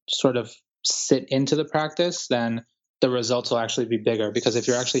just sort of sit into the practice, then the results will actually be bigger. Because if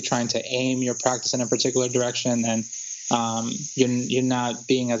you're actually trying to aim your practice in a particular direction, then you're not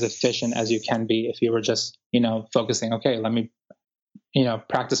being as efficient as you can be if you were just, focusing, okay, let me,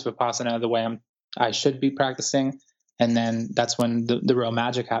 practice Vipassana the way I should be practicing. And then that's when the real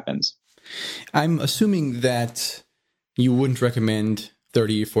magic happens. I'm assuming that you wouldn't recommend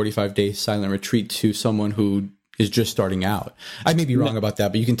 30 or 45 day silent retreat to someone who is just starting out. I may be wrong about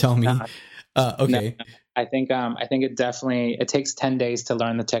that, but you can tell me. Okay. No, I think it takes 10 days to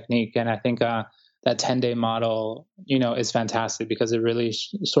learn the technique. And I think that 10-day model, is fantastic, because it really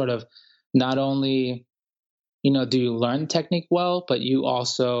sort of not only do you learn technique well, but you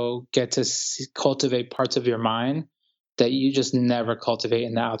also get to cultivate parts of your mind that you just never cultivate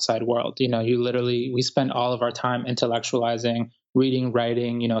in the outside world. We spend all of our time intellectualizing, reading,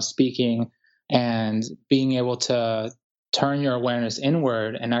 writing, speaking, and being able to turn your awareness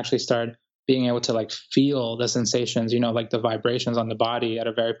inward and actually start being able to like feel the sensations, like the vibrations on the body at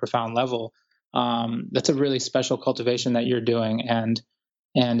a very profound level. That's a really special cultivation that you're doing. And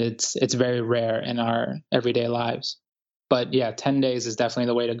it's very rare in our everyday lives. But yeah, 10 days is definitely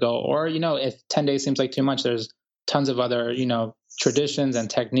the way to go. Or, if 10 days seems like too much, there's tons of other, traditions and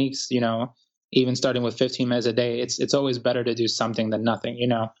techniques, even starting with 15 minutes a day. It's always better to do something than nothing.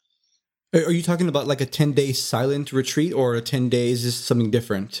 Are you talking about like a 10-day silent retreat, or a 10 days is something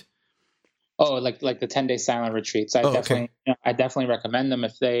different? Oh, like the 10-day silent retreats. I Okay. definitely recommend them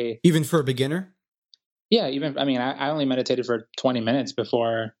if they, Even for a beginner? yeah, even, I mean, I only meditated for 20 minutes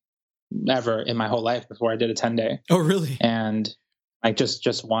before, ever in my whole life, before I did a 10-day. Oh, really? And like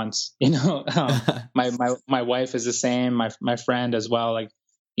just once, my wife is the same, my friend as well. Like,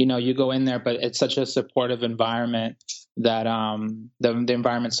 you go in there, but it's such a supportive environment that the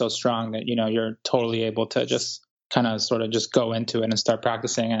environment's so strong that you're totally able to just kind of sort of just go into it and start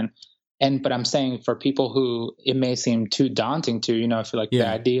practicing. But I'm saying, for people who it may seem too daunting to, if you're like, the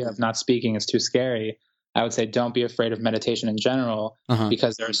idea of not speaking is too scary, I would say don't be afraid of meditation in general,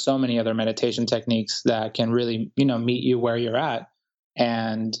 because there are so many other meditation techniques that can really, meet you where you're at.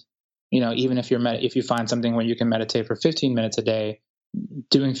 And, even if if you find something where you can meditate for 15 minutes a day,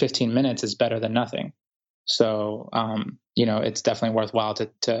 doing 15 minutes is better than nothing. So, it's definitely worthwhile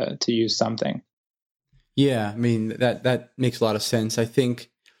to use something. Yeah, I mean, that makes a lot of sense. I think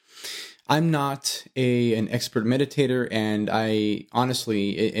I'm not an expert meditator, and I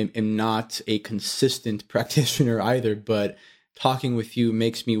honestly am not a consistent practitioner either, but talking with you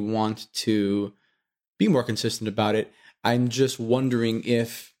makes me want to be more consistent about it. I'm just wondering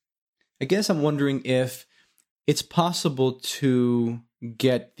if it's possible to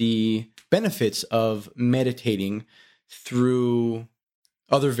get the benefits of meditating through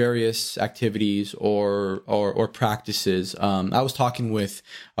other various activities or practices. I was talking with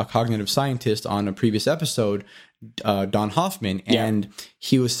a cognitive scientist on a previous episode, Don Hoffman, and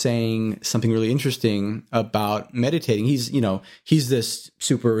he was saying something really interesting about meditating. He's this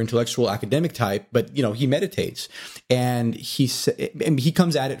super intellectual academic type, but he meditates, and he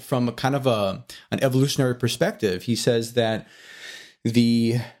comes at it from a kind of an evolutionary perspective. He says that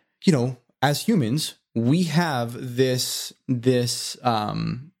as humans, we have this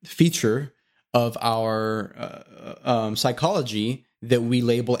feature of our psychology that we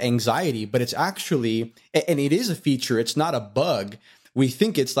label anxiety, but it's actually, and it is a feature, it's not a bug. We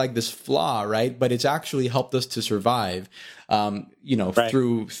think it's like this flaw, right? But it's actually helped us to survive, Right.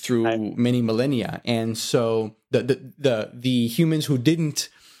 through Right. many millennia. And so the humans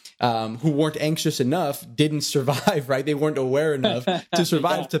who weren't anxious enough didn't survive, right? They weren't aware enough to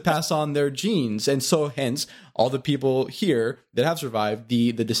survive, to pass on their genes. And so hence all the people here that have survived,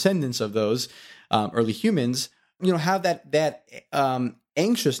 the descendants of those early humans, have that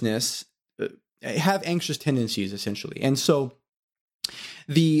anxiousness, have anxious tendencies essentially. And so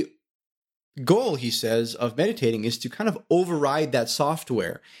the goal, he says, of meditating is to kind of override that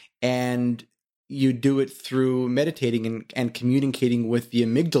software, and you do it through meditating and communicating with the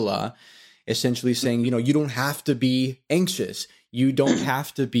amygdala, essentially saying, you don't have to be anxious. You don't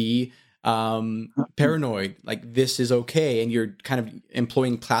have to be paranoid. Like, this is okay. And you're kind of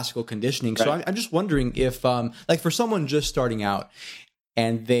employing classical conditioning. Right. So I'm just wondering if, like, for someone just starting out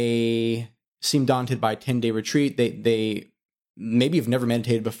and they seem daunted by a 10-day retreat, they maybe have never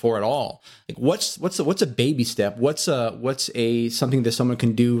meditated before at all. Like, what's a baby step? What's something that someone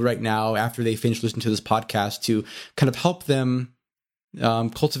can do right now after they finish listening to this podcast to kind of help them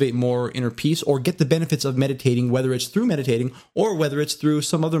cultivate more inner peace, or get the benefits of meditating, whether it's through meditating or whether it's through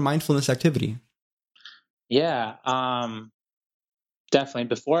some other mindfulness activity? Yeah, definitely.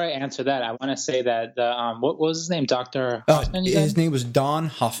 Before I answer that, I want to say that the what was his name? Dr. Hoffman, you His said? name was Don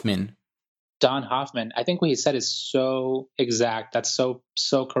Hoffman. Don Hoffman. I think what he said is so exact. That's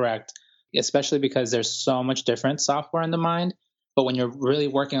so correct, especially because there's so much different software in the mind. But when you're really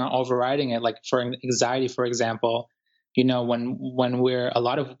working on overriding it, like for anxiety, for example, when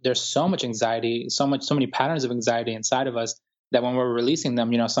there's so much anxiety, so many patterns of anxiety inside of us, that when we're releasing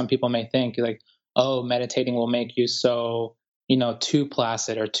them, some people may think like, oh, meditating will make you so, too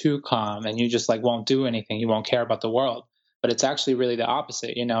placid or too calm, and you just like won't do anything. You won't care about the world. But it's actually really the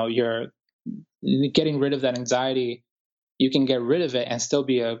opposite. You're getting rid of that anxiety. You can get rid of it and still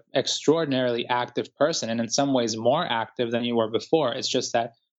be a extraordinarily active person, and in some ways more active than you were before. It's just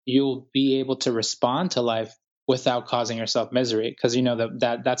that you'll be able to respond to life without causing yourself misery. Because you know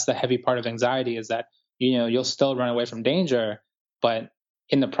that's the heavy part of anxiety, is that you know you'll still run away from danger, but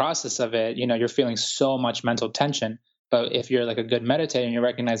in the process of it, you know, you're feeling so much mental tension. But if you're like a good meditator and you're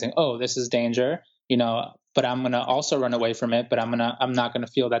recognizing, oh, this is danger, you know, but I'm gonna also run away from it, but I'm not gonna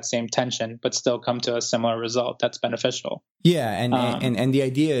feel that same tension, but still come to a similar result that's beneficial. Yeah, and the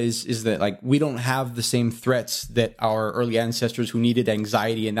idea is that like we don't have the same threats that our early ancestors who needed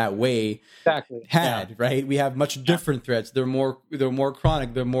anxiety in that way Exactly. had, right? We have much different threats. They're more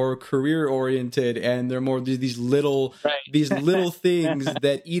chronic, they're more career oriented, and they're more these little these little things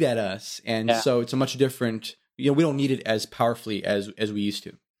that eat at us. And so it's a much different, you know, we don't need it as powerfully as we used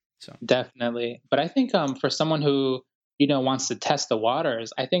to. So Definitely. But I think for someone who, you know, wants to test the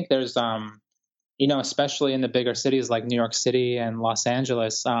waters, I think there's you know, especially in the bigger cities like New York City and Los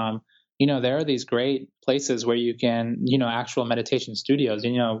Angeles, you know, there are these great places where you can, you know, actual meditation studios.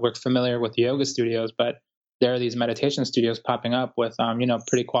 You know, we're familiar with yoga studios, but there are these meditation studios popping up with, you know,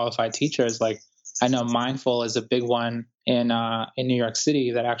 pretty qualified teachers. Like I know Mindful is a big one in New York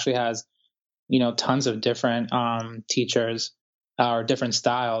City that actually has, you know, tons of different teachers or different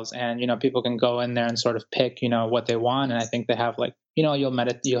styles, and you know, people can go in there and sort of pick, you know, what they want. And I think they have like, you know, you'll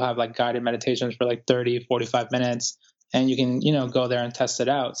have like guided meditations for like 30-45 minutes, and you can, you know, go there and test it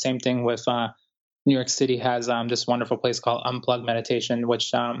out. Same thing with New York City has this wonderful place called Unplugged Meditation,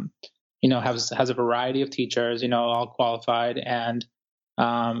 which you know, has a variety of teachers, you know, all qualified, and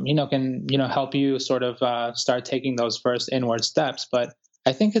you know, can, you know, help you sort of start taking those first inward steps. But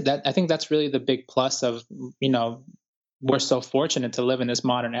I think that's really the big plus of, you know, we're so fortunate to live in this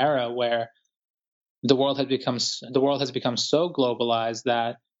modern era where the world has become so globalized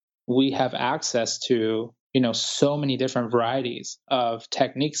that we have access to, you know, so many different varieties of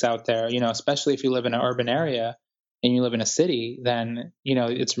techniques out there. You know, especially if you live in an urban area and you live in a city, then you know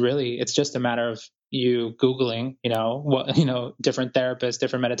it's just a matter of you googling, you know, what, you know, different therapists,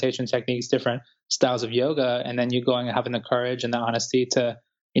 different meditation techniques, different styles of yoga, and then you going and having the courage and the honesty to,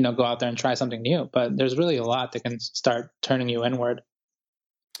 you know, go out there and try something new. But there's really a lot that can start turning you inward.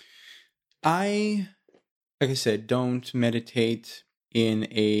 like I said, don't meditate in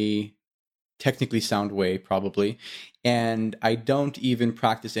a technically sound way, probably. And I don't even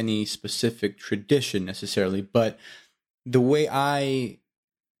practice any specific tradition necessarily, but the way I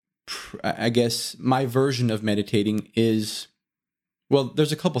guess my version of meditating is, well,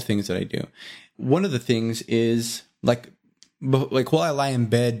 there's a couple things that I do. One of the things is like while I lie in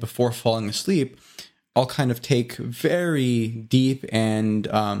bed before falling asleep, I'll kind of take very deep and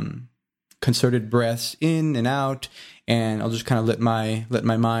concerted breaths in and out, and I'll just kind of let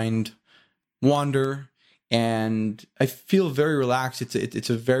my mind wander, and I feel very relaxed. It's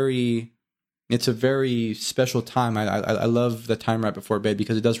a very special time. I love the time right before bed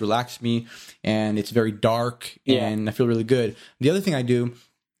because it does relax me, and it's very dark, and I feel really good. The other thing I do,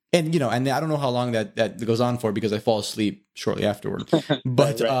 and you know, and I don't know how long that goes on for because I fall asleep shortly afterward,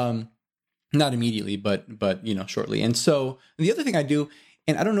 but right. Not immediately, but you know, shortly. And so the other thing I do,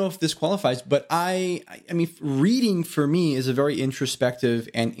 and I don't know if this qualifies, but I mean, reading for me is a very introspective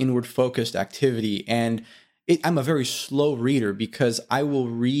and inward focused activity, and I'm a very slow reader because I will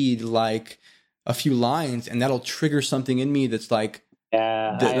read like a few lines, and that'll trigger something in me that's like,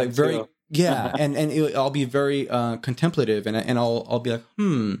 like very too. And I'll be very contemplative, and I'll be like,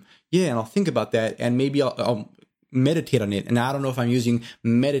 yeah, and I'll think about that, and maybe I'll meditate on it. And I don't know if I'm using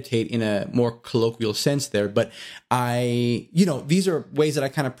meditate in a more colloquial sense there, but you know, these are ways that I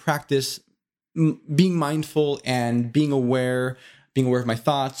kind of practice being mindful and being aware of my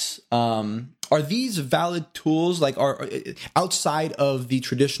thoughts. Are these valid tools? Like, are outside of the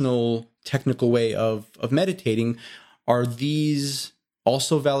traditional technical way of meditating, are these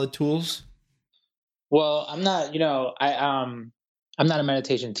also valid tools? Well, I'm not, you know, I'm not a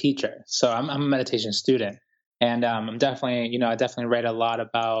meditation teacher, so I'm a meditation student. And I'm definitely, you know, I definitely read a lot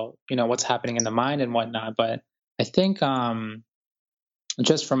about, you know, what's happening in the mind and whatnot. But I think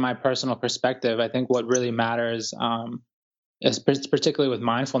just from my personal perspective, I think what really matters is particularly with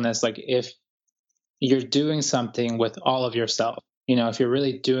mindfulness, like if you're doing something with all of yourself, you know, if you're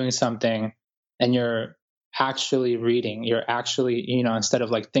really doing something and you're actually reading, you're actually, you know, instead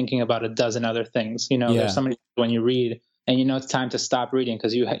of like thinking about a dozen other things, you know, there's somebody when you read, and you know it's time to stop reading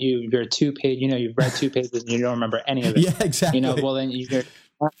because you're 2 page, you know, you've read 2 pages and you don't remember any of it. Yeah, exactly. You know, well then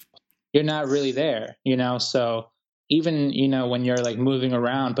you're not really there, you know. So even, you know, when you're like moving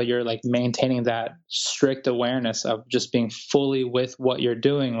around, but you're like maintaining that strict awareness of just being fully with what you're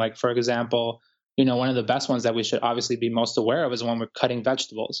doing. Like for example, you know, one of the best ones that we should obviously be most aware of is when we're cutting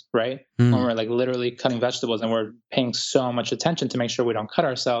vegetables, right? When we're like literally cutting vegetables and we're paying so much attention to make sure we don't cut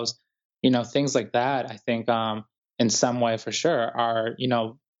ourselves. things like that, I think, in some way for sure are,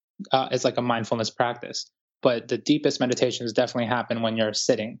 it's like a mindfulness practice. But the deepest meditations definitely happen when you're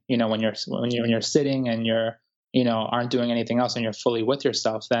sitting. When you're sitting and you're, aren't doing anything else and you're fully with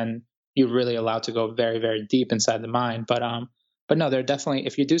yourself, then you're really allowed to go very, very deep inside the mind. But no, there definitely,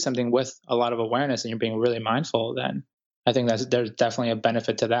 if you do something with a lot of awareness and you're being really mindful, then I think there's definitely a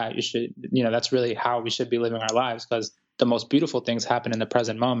benefit to that. You should, that's really how we should be living our lives, because the most beautiful things happen in the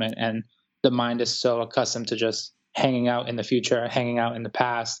present moment, and the mind is so accustomed to just hanging out in the future, hanging out in the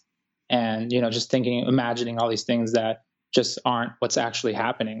past, and just thinking, imagining all these things that just aren't what's actually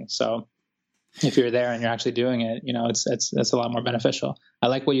happening. So if you're there and you're actually doing it, it's a lot more beneficial. I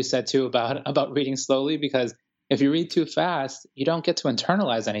like what you said too about reading slowly, because if you read too fast, you don't get to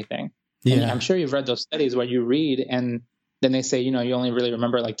internalize anything. And I'm sure you've read those studies where you read and then they say, you only really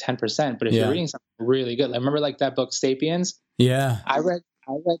remember like 10%. But if you're reading something really good, like remember like that book Sapiens? Yeah.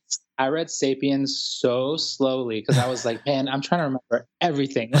 I read Sapiens so slowly because I was like, man, I'm trying to remember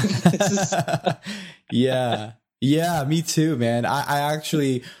everything. Yeah, me too, man. I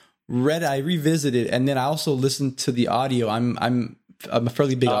actually I revisited, and then I also listened to the audio. I'm a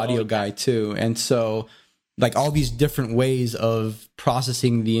fairly big audio guy too, and so like all these different ways of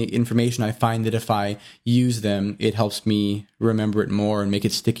processing the information, I find that if I use them, it helps me remember it more and make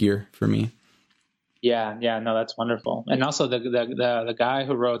it stickier for me. Yeah, no, that's wonderful. And also the guy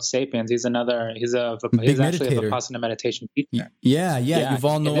who wrote Sapiens, he's actually a Vipassana meditation teacher. Yeah,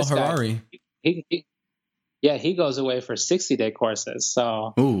 Yuval Noah Harari. He goes away for 60-day courses.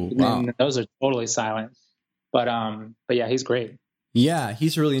 So wow. Those are totally silent. But yeah, he's great. Yeah,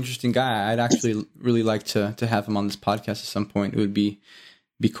 he's a really interesting guy. I'd actually really like to have him on this podcast at some point. It would be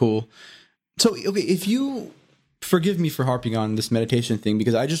cool. So, okay, if you forgive me for harping on this meditation thing,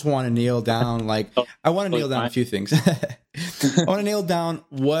 because I just want to nail down, a few things. I want to nail down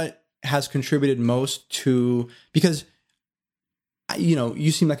what has contributed most to, because,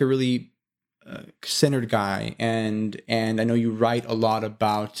 you seem like a really centered guy, and I know you write a lot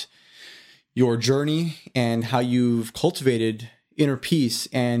about your journey and how you've cultivated inner peace,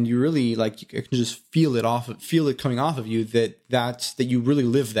 and you really you can just feel it coming off of you that you really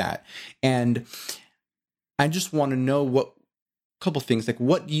live that. And I just want to know a couple things, like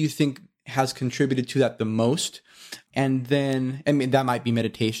what do you think has contributed to that the most? And then, I mean, that might be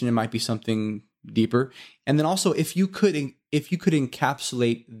meditation, it might be something deeper. And then also, if you could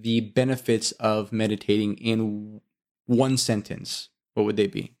encapsulate the benefits of meditating in one sentence, what would they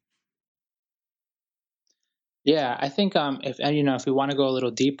be? Yeah, I think if we want to go a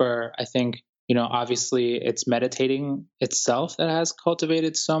little deeper, I think obviously it's meditating itself that has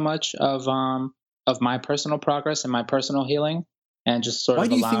cultivated so much of my personal progress and my personal healing, and just sort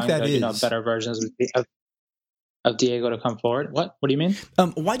of allowing the better versions of Diego to come forward. What do you mean?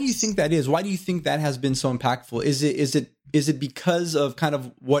 Why do you think that is? Why do you think that has been so impactful? Is it because of kind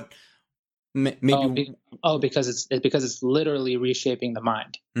of what? Maybe because it's literally reshaping the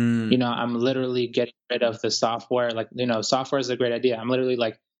mind. I'm literally getting rid of the software. Software is a great idea. I'm literally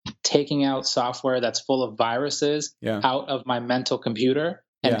taking out software that's full of viruses out of my mental computer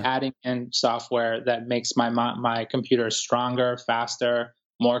and adding in software that makes my computer stronger, faster,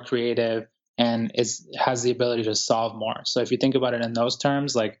 more creative, and has the ability to solve more. So if you think about it in those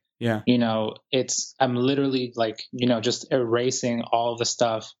terms, I'm literally just erasing all the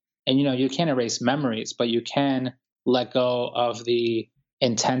stuff. And, you can't erase memories, but you can let go of the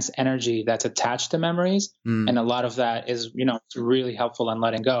intense energy that's attached to memories. And a lot of that is, it's really helpful in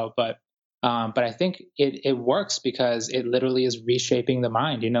letting go. But I think it works because it literally is reshaping the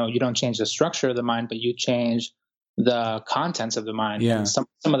mind. You don't change the structure of the mind, but you change the contents of the mind. Yeah. And some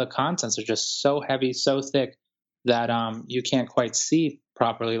of the contents are just so heavy, so thick that you can't quite see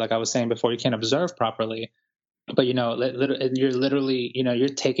properly. Like I was saying before, you can't observe properly. But you're literally you're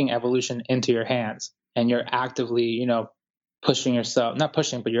taking evolution into your hands, and you're actively pushing yourself, not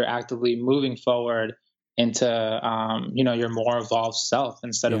pushing, but you're actively moving forward into your more evolved self,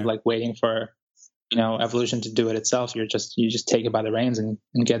 instead of waiting for evolution to do it itself. You just take it by the reins and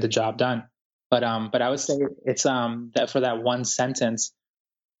get the job done. But I would say it's that for that one sentence,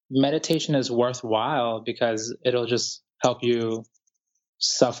 meditation is worthwhile because it'll just help you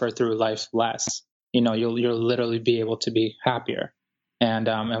suffer through life less. You'll literally be able to be happier.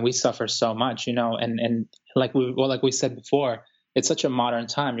 And we suffer so much, and like we said before, it's such a modern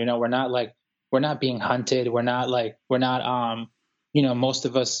time. We're not being hunted. We're not most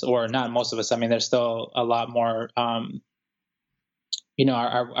of us, or not most of us. I mean, there's still a lot more, our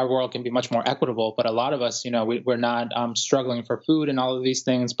world can be much more equitable, but a lot of us, we're not struggling for food and all of these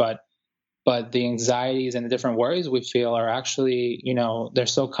things, but but the anxieties and the different worries we feel are actually, they're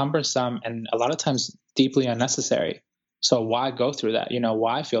so cumbersome and a lot of times deeply unnecessary. So why go through that?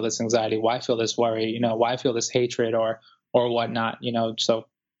 Why feel this anxiety? Why feel this worry? Why feel this hatred or whatnot? So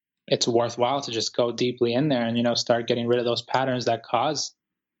it's worthwhile to just go deeply in there and, start getting rid of those patterns that cause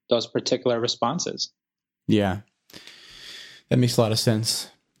those particular responses. Yeah, that makes a lot of sense.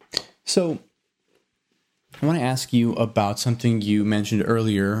 So I want to ask you about something you mentioned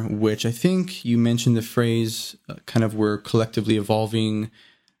earlier, which I think you mentioned the phrase kind of we're collectively evolving,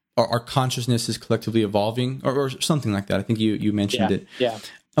 or our consciousness is collectively evolving, or something like that. I think you mentioned it. Yeah.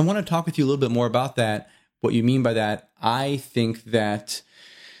 I want to talk with you a little bit more about that, what you mean by that. I think that,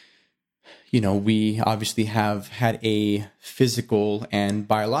 we obviously have had a physical and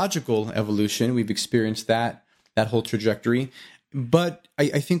biological evolution. We've experienced that whole trajectory. But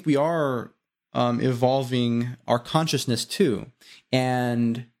I think we are evolving our consciousness too.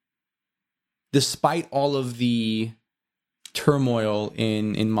 And despite all of the turmoil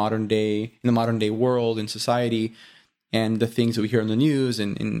in the modern day world, in society, and the things that we hear on the news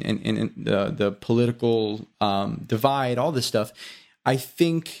and the political divide, all this stuff, I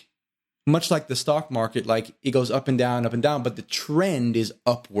think much like the stock market, like it goes up and down, but the trend is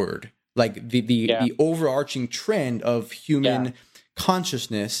upward. Like the overarching trend of human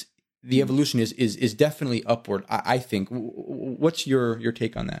consciousness, the evolution is definitely upward. I think. What's your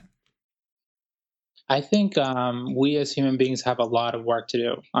take on that? I think we as human beings have a lot of work to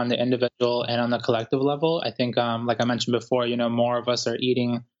do on the individual and on the collective level. I think, like I mentioned before, more of us are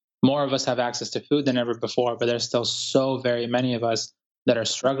eating, more of us have access to food than ever before, but there's still so very many of us that are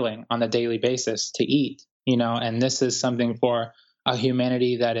struggling on a daily basis to eat, and this is something for a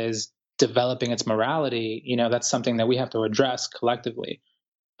humanity that is developing its morality. That's something that we have to address collectively.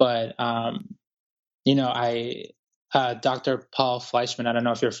 But, Dr. Paul Fleischman, I don't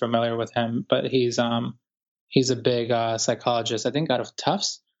know if you're familiar with him, but he's a big psychologist, I think out of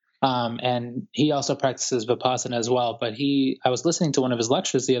Tufts. And he also practices Vipassana as well. But I was listening to one of his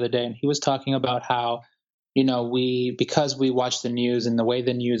lectures the other day, and he was talking about how, because we watch the news and the way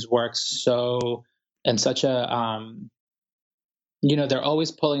the news works, such a, they're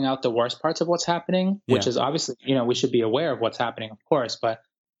always pulling out the worst parts of what's happening, which is obviously, we should be aware of what's happening, of course, but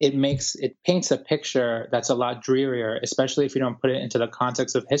it paints a picture that's a lot drearier, especially if you don't put it into the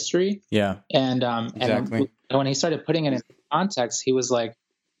context of history. Yeah. And, exactly. and when he started putting it in context, he was like,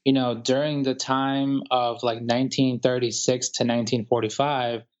 during the time of like 1936 to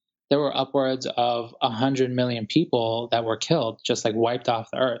 1945, there were upwards of 100 million people that were killed, just like wiped off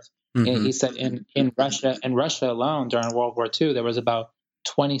the earth. Mm-hmm. And he said in Russia alone during World War II, there was about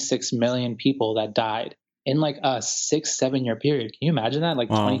 26 million people that died in like a 6-7 year period. Can you imagine that? Like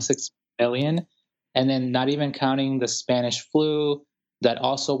wow. 26 million. And then not even counting the Spanish flu that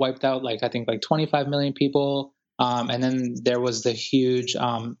also wiped out I think 25 million people. And then there was the huge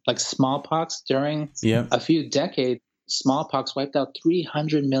like smallpox during a few decades. Smallpox wiped out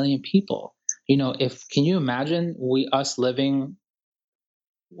 300 million people. Can you imagine us living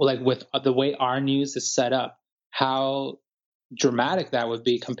like with the way our news is set up, how dramatic that would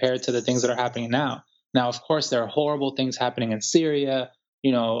be compared to the things that are happening now. Now, of course, there are horrible things happening in Syria,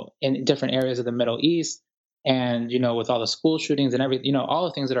 in different areas of the Middle East, and, with all the school shootings and everything, all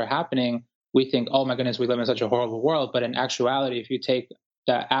the things that are happening, we think, oh my goodness, we live in such a horrible world. But in actuality, if you take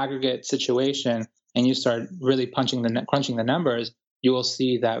the aggregate situation and you start really crunching the numbers, you will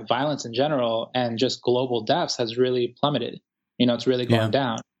see that violence in general and just global deaths has really plummeted. It's really going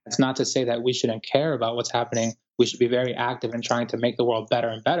down. It's not to say that we shouldn't care about what's happening. We should be very active in trying to make the world better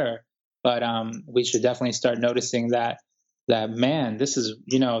and better. But we should definitely start noticing that man, this is,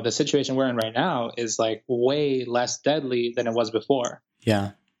 the situation we're in right now is like way less deadly than it was before.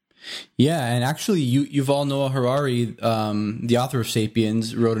 Yeah. Yeah. And actually, Yuval Noah Harari, the author of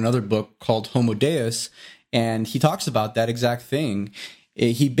Sapiens, wrote another book called Homo Deus, and he talks about that exact thing.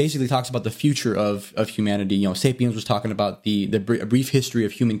 He basically talks about the future of humanity. Sapiens was talking about a brief history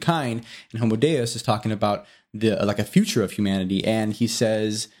of humankind, and Homo Deus is talking about a future of humanity. And he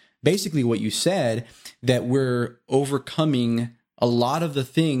says basically what you said, that we're overcoming a lot of the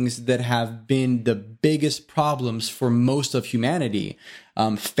things that have been the biggest problems for most of humanity.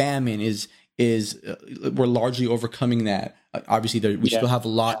 Famine is we're largely overcoming that. Obviously, we still have a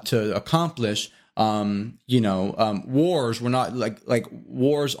lot to accomplish. Wars, we're not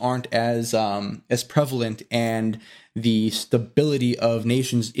wars aren't as prevalent, and the stability of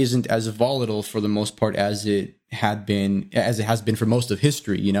nations isn't as volatile for the most part as it has been for most of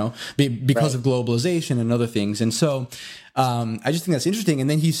history, because of globalization and other things. And so, I just think that's interesting. And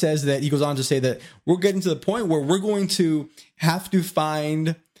then he goes on to say that we're getting to the point where we're going to have to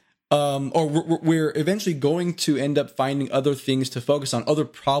find or we're eventually going to end up finding other things to focus on, other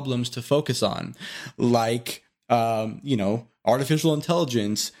problems to focus on, like artificial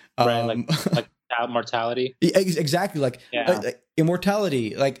intelligence, right? Like mortality. exactly, like Yeah.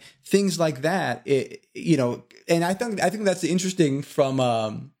 immortality, like things like that. And I think that's interesting from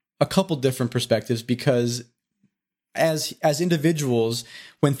a couple different perspectives, because as individuals,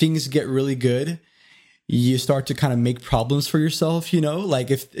 when things get really good, you start to kind of make problems for yourself,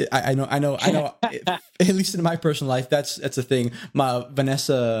 like if I know, at least in my personal life, that's a thing.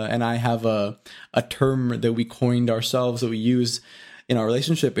 Vanessa and I have a term that we coined ourselves that we use in our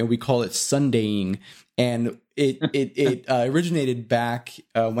relationship, and we call it Sundaying. And it originated back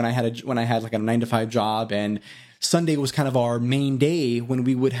when I had like a 9-to-5 job, and Sunday was kind of our main day when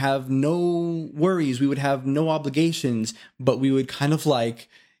we would have no worries, we would have no obligations, but we would kind of like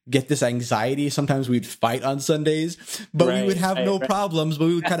get this anxiety. Sometimes we'd fight on Sundays, but we would have no problems, but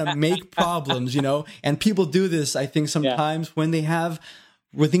we would kind of make problems, and people do this, I think, sometimes when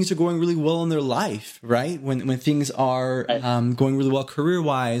things are going really well in their life, right? When things are going really well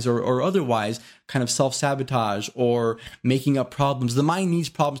career-wise or otherwise, kind of self-sabotage or making up problems. The mind needs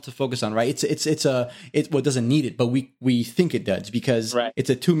problems to focus on, right? It's it doesn't need it, but we think it does, because it's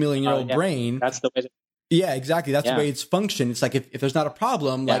a 2 million year old brain. That's the way. Yeah, exactly. That's the way it's functioned. It's like if there's not a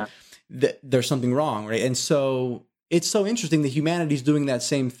problem, like there's something wrong, right? And so it's so interesting that humanity's doing that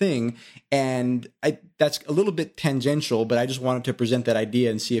same thing. And that's a little bit tangential, but I just wanted to present that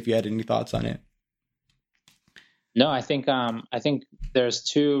idea and see if you had any thoughts on it. No, I think there's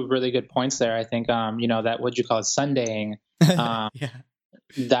two really good points there. I think that what you call it, Sundaying.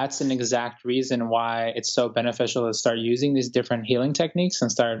 That's an exact reason why it's so beneficial to start using these different healing techniques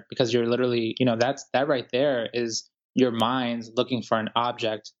because you're literally, that right there is your mind's looking for an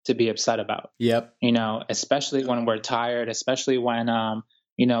object to be upset about. Yep. Especially when we're tired, especially when,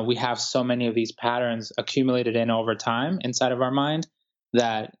 we have so many of these patterns accumulated in over time inside of our mind,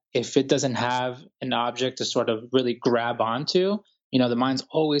 that if it doesn't have an object to sort of really grab onto, the mind's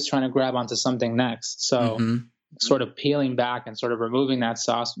always trying to grab onto something next. So sort of peeling back and sort of removing that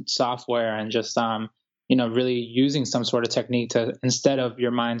software and just, really using some sort of technique to, instead of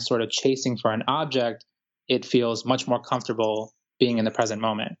your mind sort of chasing for an object, it feels much more comfortable being in the present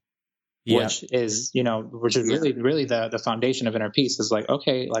moment, which is really, really the foundation of inner peace. Is like,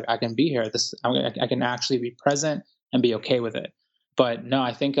 okay, like I can be here. I can actually be present and be okay with it. But no,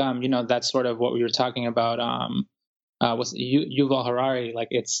 I think, that's sort of what we were talking about. Was Yuval Harari, like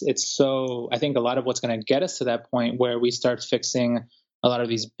it's so, I think a lot of what's going to get us to that point where we start fixing a lot of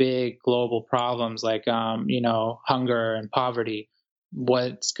these big global problems like, hunger and poverty,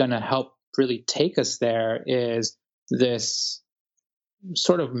 what's going to help really take us there is this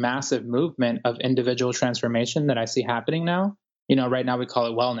sort of massive movement of individual transformation that I see happening now. Right now we call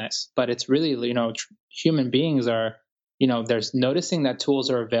it wellness, but it's really, human beings are, they're noticing that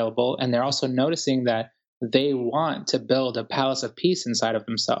tools are available, and they're also noticing that they want to build a palace of peace inside of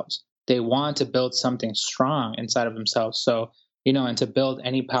themselves. They want to build something strong inside of themselves. So, and to build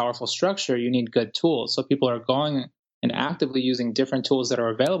any powerful structure, you need good tools. So people are going and actively using different tools that are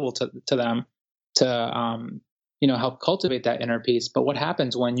available to them to, help cultivate that inner peace. But what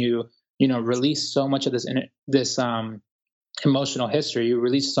happens when you, release so much of this emotional history, you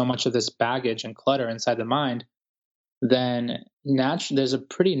release so much of this baggage and clutter inside the mind, then there's a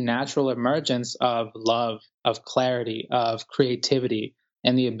pretty natural emergence of love, of clarity, of creativity,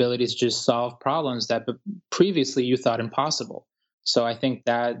 and the ability to just solve problems that previously you thought impossible. So I think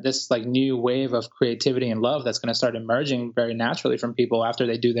that this like new wave of creativity and love that's going to start emerging very naturally from people after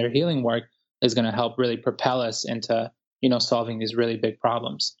they do their healing work is going to help really propel us into, solving these really big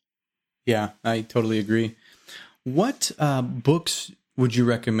problems. Yeah, I totally agree. What books would you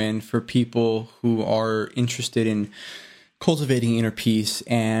recommend for people who are interested in cultivating inner peace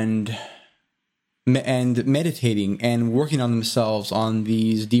and meditating and working on themselves on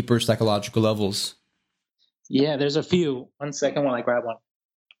these deeper psychological levels? Yeah, there's a few. 1 second while I grab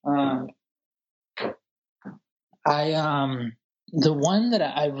one. The one that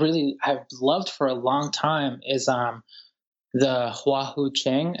I've loved for a long time is the Hua Hu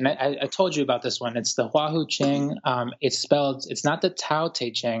Ching, and I told you about this one. It's the Hua Hu Ching. It's not the Tao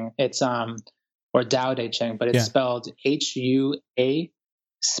Te Ching. It's or Tao Te Ching, but it's spelled HUA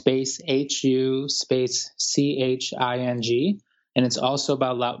space HU space CHING, and it's also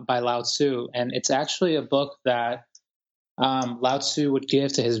by Lao Tzu. And it's actually a book that Lao Tzu would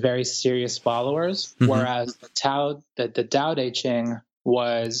give to his very serious followers, whereas the Tao Te Ching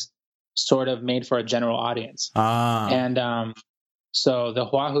was sort of made for a general audience. And So the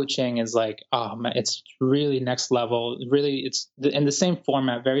Hua Ching is like, oh man, it's really next level. Really, it's in the same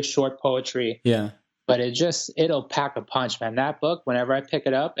format, very short poetry, Yeah. but it'll pack a punch, man. That book, whenever I pick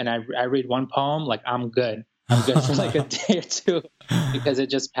it up and I read one poem, like I'm good. I'm good for like a day or two because it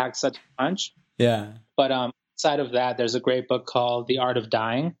just packs such a punch. Yeah. But outside of that, there's a great book called The Art of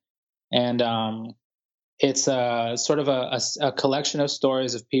Dying, and it's a sort of a collection of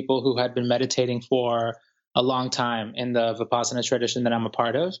stories of people who had been meditating for a long time in the Vipassana tradition that I'm a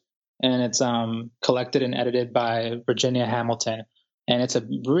part of, and it's collected and edited by Virginia Hamilton, and it's a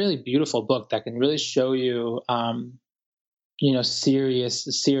really beautiful book that can really show you,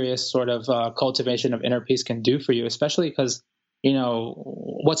 serious sort of cultivation of inner peace can do for you, especially because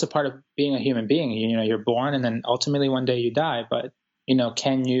what's a part of being a human being. You're born and then ultimately one day you die, but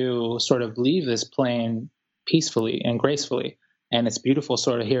can you sort of leave this plane peacefully and gracefully? And it's beautiful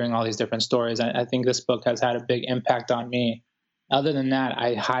sort of hearing all these different stories. I think this book has had a big impact on me. Other than that,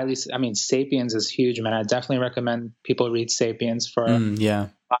 Sapiens is huge, man. I definitely recommend people read Sapiens for Yeah.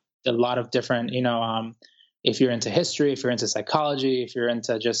 a lot of different, if you're into history, if you're into psychology, if you're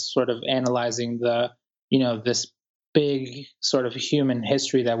into just sort of analyzing this big sort of human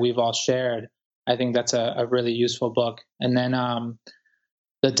history that we've all shared, I think that's a really useful book. And then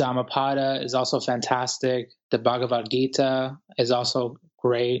the Dhammapada is also fantastic. The Bhagavad Gita is also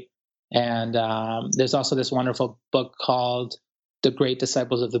great. And there's also this wonderful book called The Great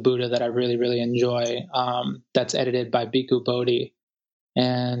Disciples of the Buddha that I really, really enjoy. That's edited by Bhikkhu Bodhi.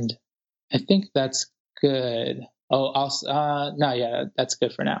 And I think that's good. Oh, also, no, yeah, that's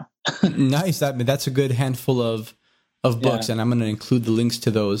good for now. Nice. That's a good handful of books, Yeah. and I'm going to include the links to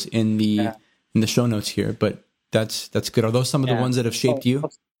those in the show notes here. But that's good. Are those some of the ones that have shaped you?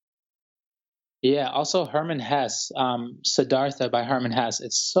 Yeah. Also, Hermann Hesse, Siddhartha by Hermann Hesse.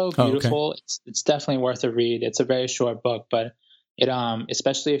 It's so beautiful. Okay. It's definitely worth a read. It's a very short book, but it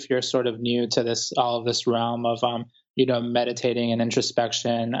especially if you're sort of new to all of this realm of meditating and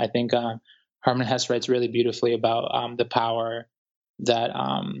introspection, I think Hermann Hesse writes really beautifully about the power that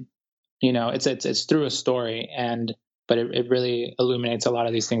it's through a story, but it really illuminates a lot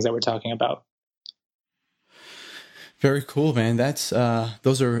of these things that we're talking about. Very cool, man. That's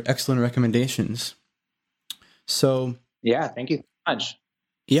those are excellent recommendations. So Yeah, thank you so much.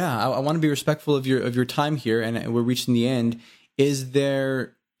 Yeah, I want to be respectful of your time here, and we're reaching the end. Is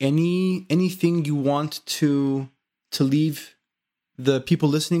there anything you want to leave the people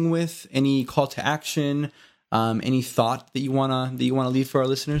listening with? Any call to action? Any thought that you wanna leave for our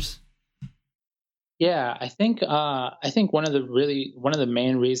listeners? Yeah, I think one of the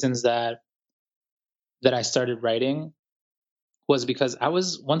main reasons that I started writing was because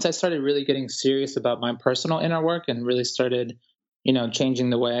once I started really getting serious about my personal inner work and really started,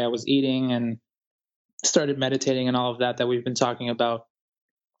 changing the way I was eating and started meditating and all of that we've been talking about.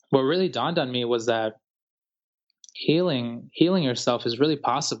 What really dawned on me was that healing yourself is really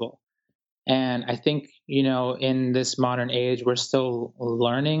possible. And I think, in this modern age, we're still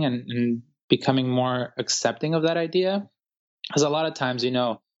learning and becoming more accepting of that idea. Because a lot of times,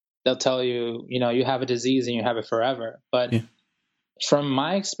 they'll tell you, you have a disease and you have it forever. But Yeah. from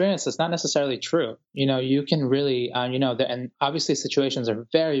my experience, it's not necessarily true. You can really, and obviously situations are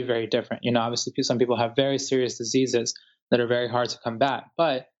very, very different. Obviously some people have very serious diseases that are very hard to combat.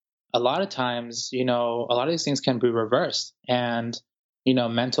 But a lot of times, a lot of these things can be reversed. And,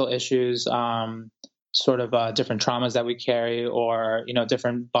 mental issues, sort of different traumas that we carry, or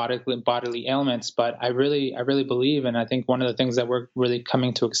different bodily ailments. But I really believe, and I think one of the things that we're really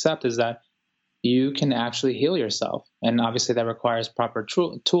coming to accept is that you can actually heal yourself, and obviously that requires proper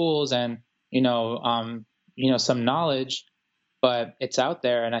tools and some knowledge, but it's out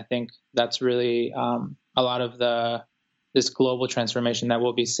there. And I think that's really a lot of this global transformation that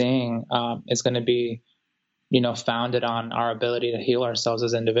we'll be seeing is going to be founded on our ability to heal ourselves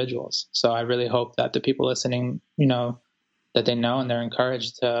as individuals. So I really hope that the people listening, that they know and they're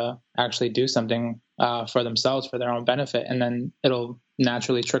encouraged to actually do something for themselves, for their own benefit, and then it'll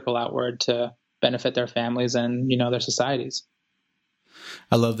naturally trickle outward to benefit their families and their societies.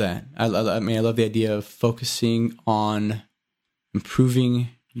 I love that. I love the idea of focusing on improving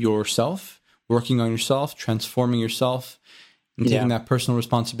yourself, working on yourself, transforming yourself, and taking that personal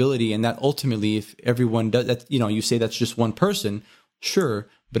responsibility. And that ultimately, if everyone does that, you say that's just one person, sure,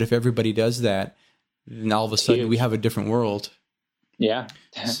 but if everybody does that, then all of a sudden we have a different world. Yeah,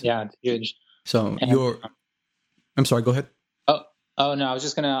 it's huge. So I'm sorry, go ahead. Oh no, I was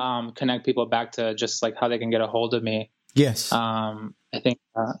just gonna connect people back to just like how they can get a hold of me. Yes. I think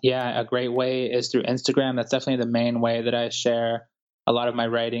a great way is through Instagram. That's definitely the main way that I share a lot of my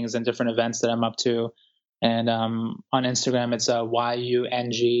writings and different events that I'm up to. And on Instagram, it's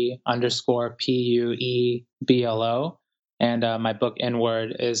YUNG_PUEBLO. And my book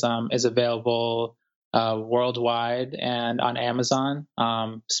Inward is available worldwide and on Amazon,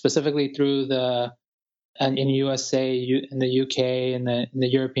 specifically through in USA, in the UK, in the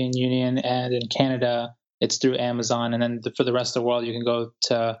European Union, and in Canada, it's through Amazon. And then for the rest of the world, you can go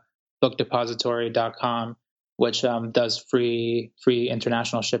to bookdepository.com, which does free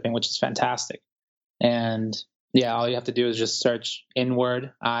international shipping, which is fantastic. And yeah, all you have to do is just search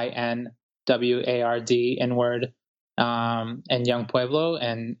Inward, INWARD, Inward, and Young Pueblo,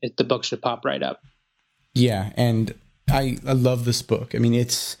 and the book should pop right up. Yeah, and I love this book. I mean,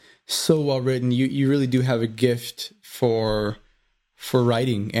 it's so well written. You really do have a gift for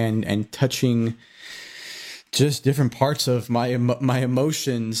writing and touching just different parts of my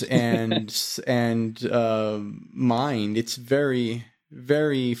emotions and mind. It's very,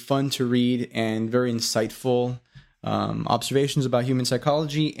 very fun to read and very insightful observations about human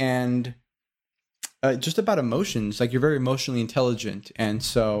psychology and just about emotions. Like, you're very emotionally intelligent, and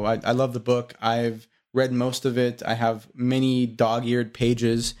so I love the book. I've read most of it. I have many dog-eared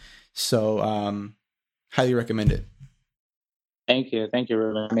pages, so highly recommend it. Thank you,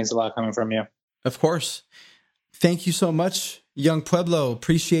 Ruben. It means a lot coming from you. Of course. Thank you so much, Young Pueblo.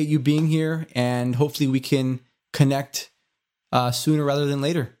 Appreciate you being here, and hopefully we can connect sooner rather than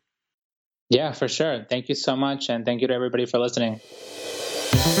later. Yeah, for sure. Thank you so much, and thank you to everybody for listening.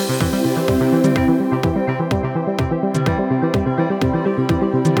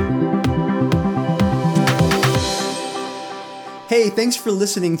 Hey, thanks for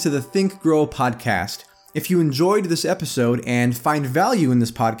listening to the Think Grow podcast. If you enjoyed this episode and find value in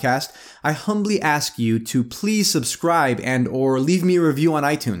this podcast, I humbly ask you to please subscribe or leave me a review on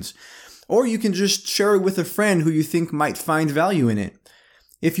iTunes. Or you can just share it with a friend who you think might find value in it.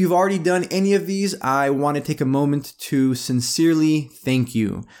 If you've already done any of these, I want to take a moment to sincerely thank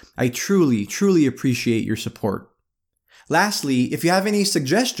you. I truly, truly appreciate your support. Lastly, if you have any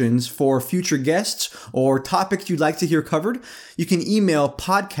suggestions for future guests or topics you'd like to hear covered, you can email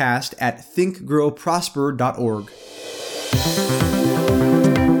podcast@thinkgrowprosper.org.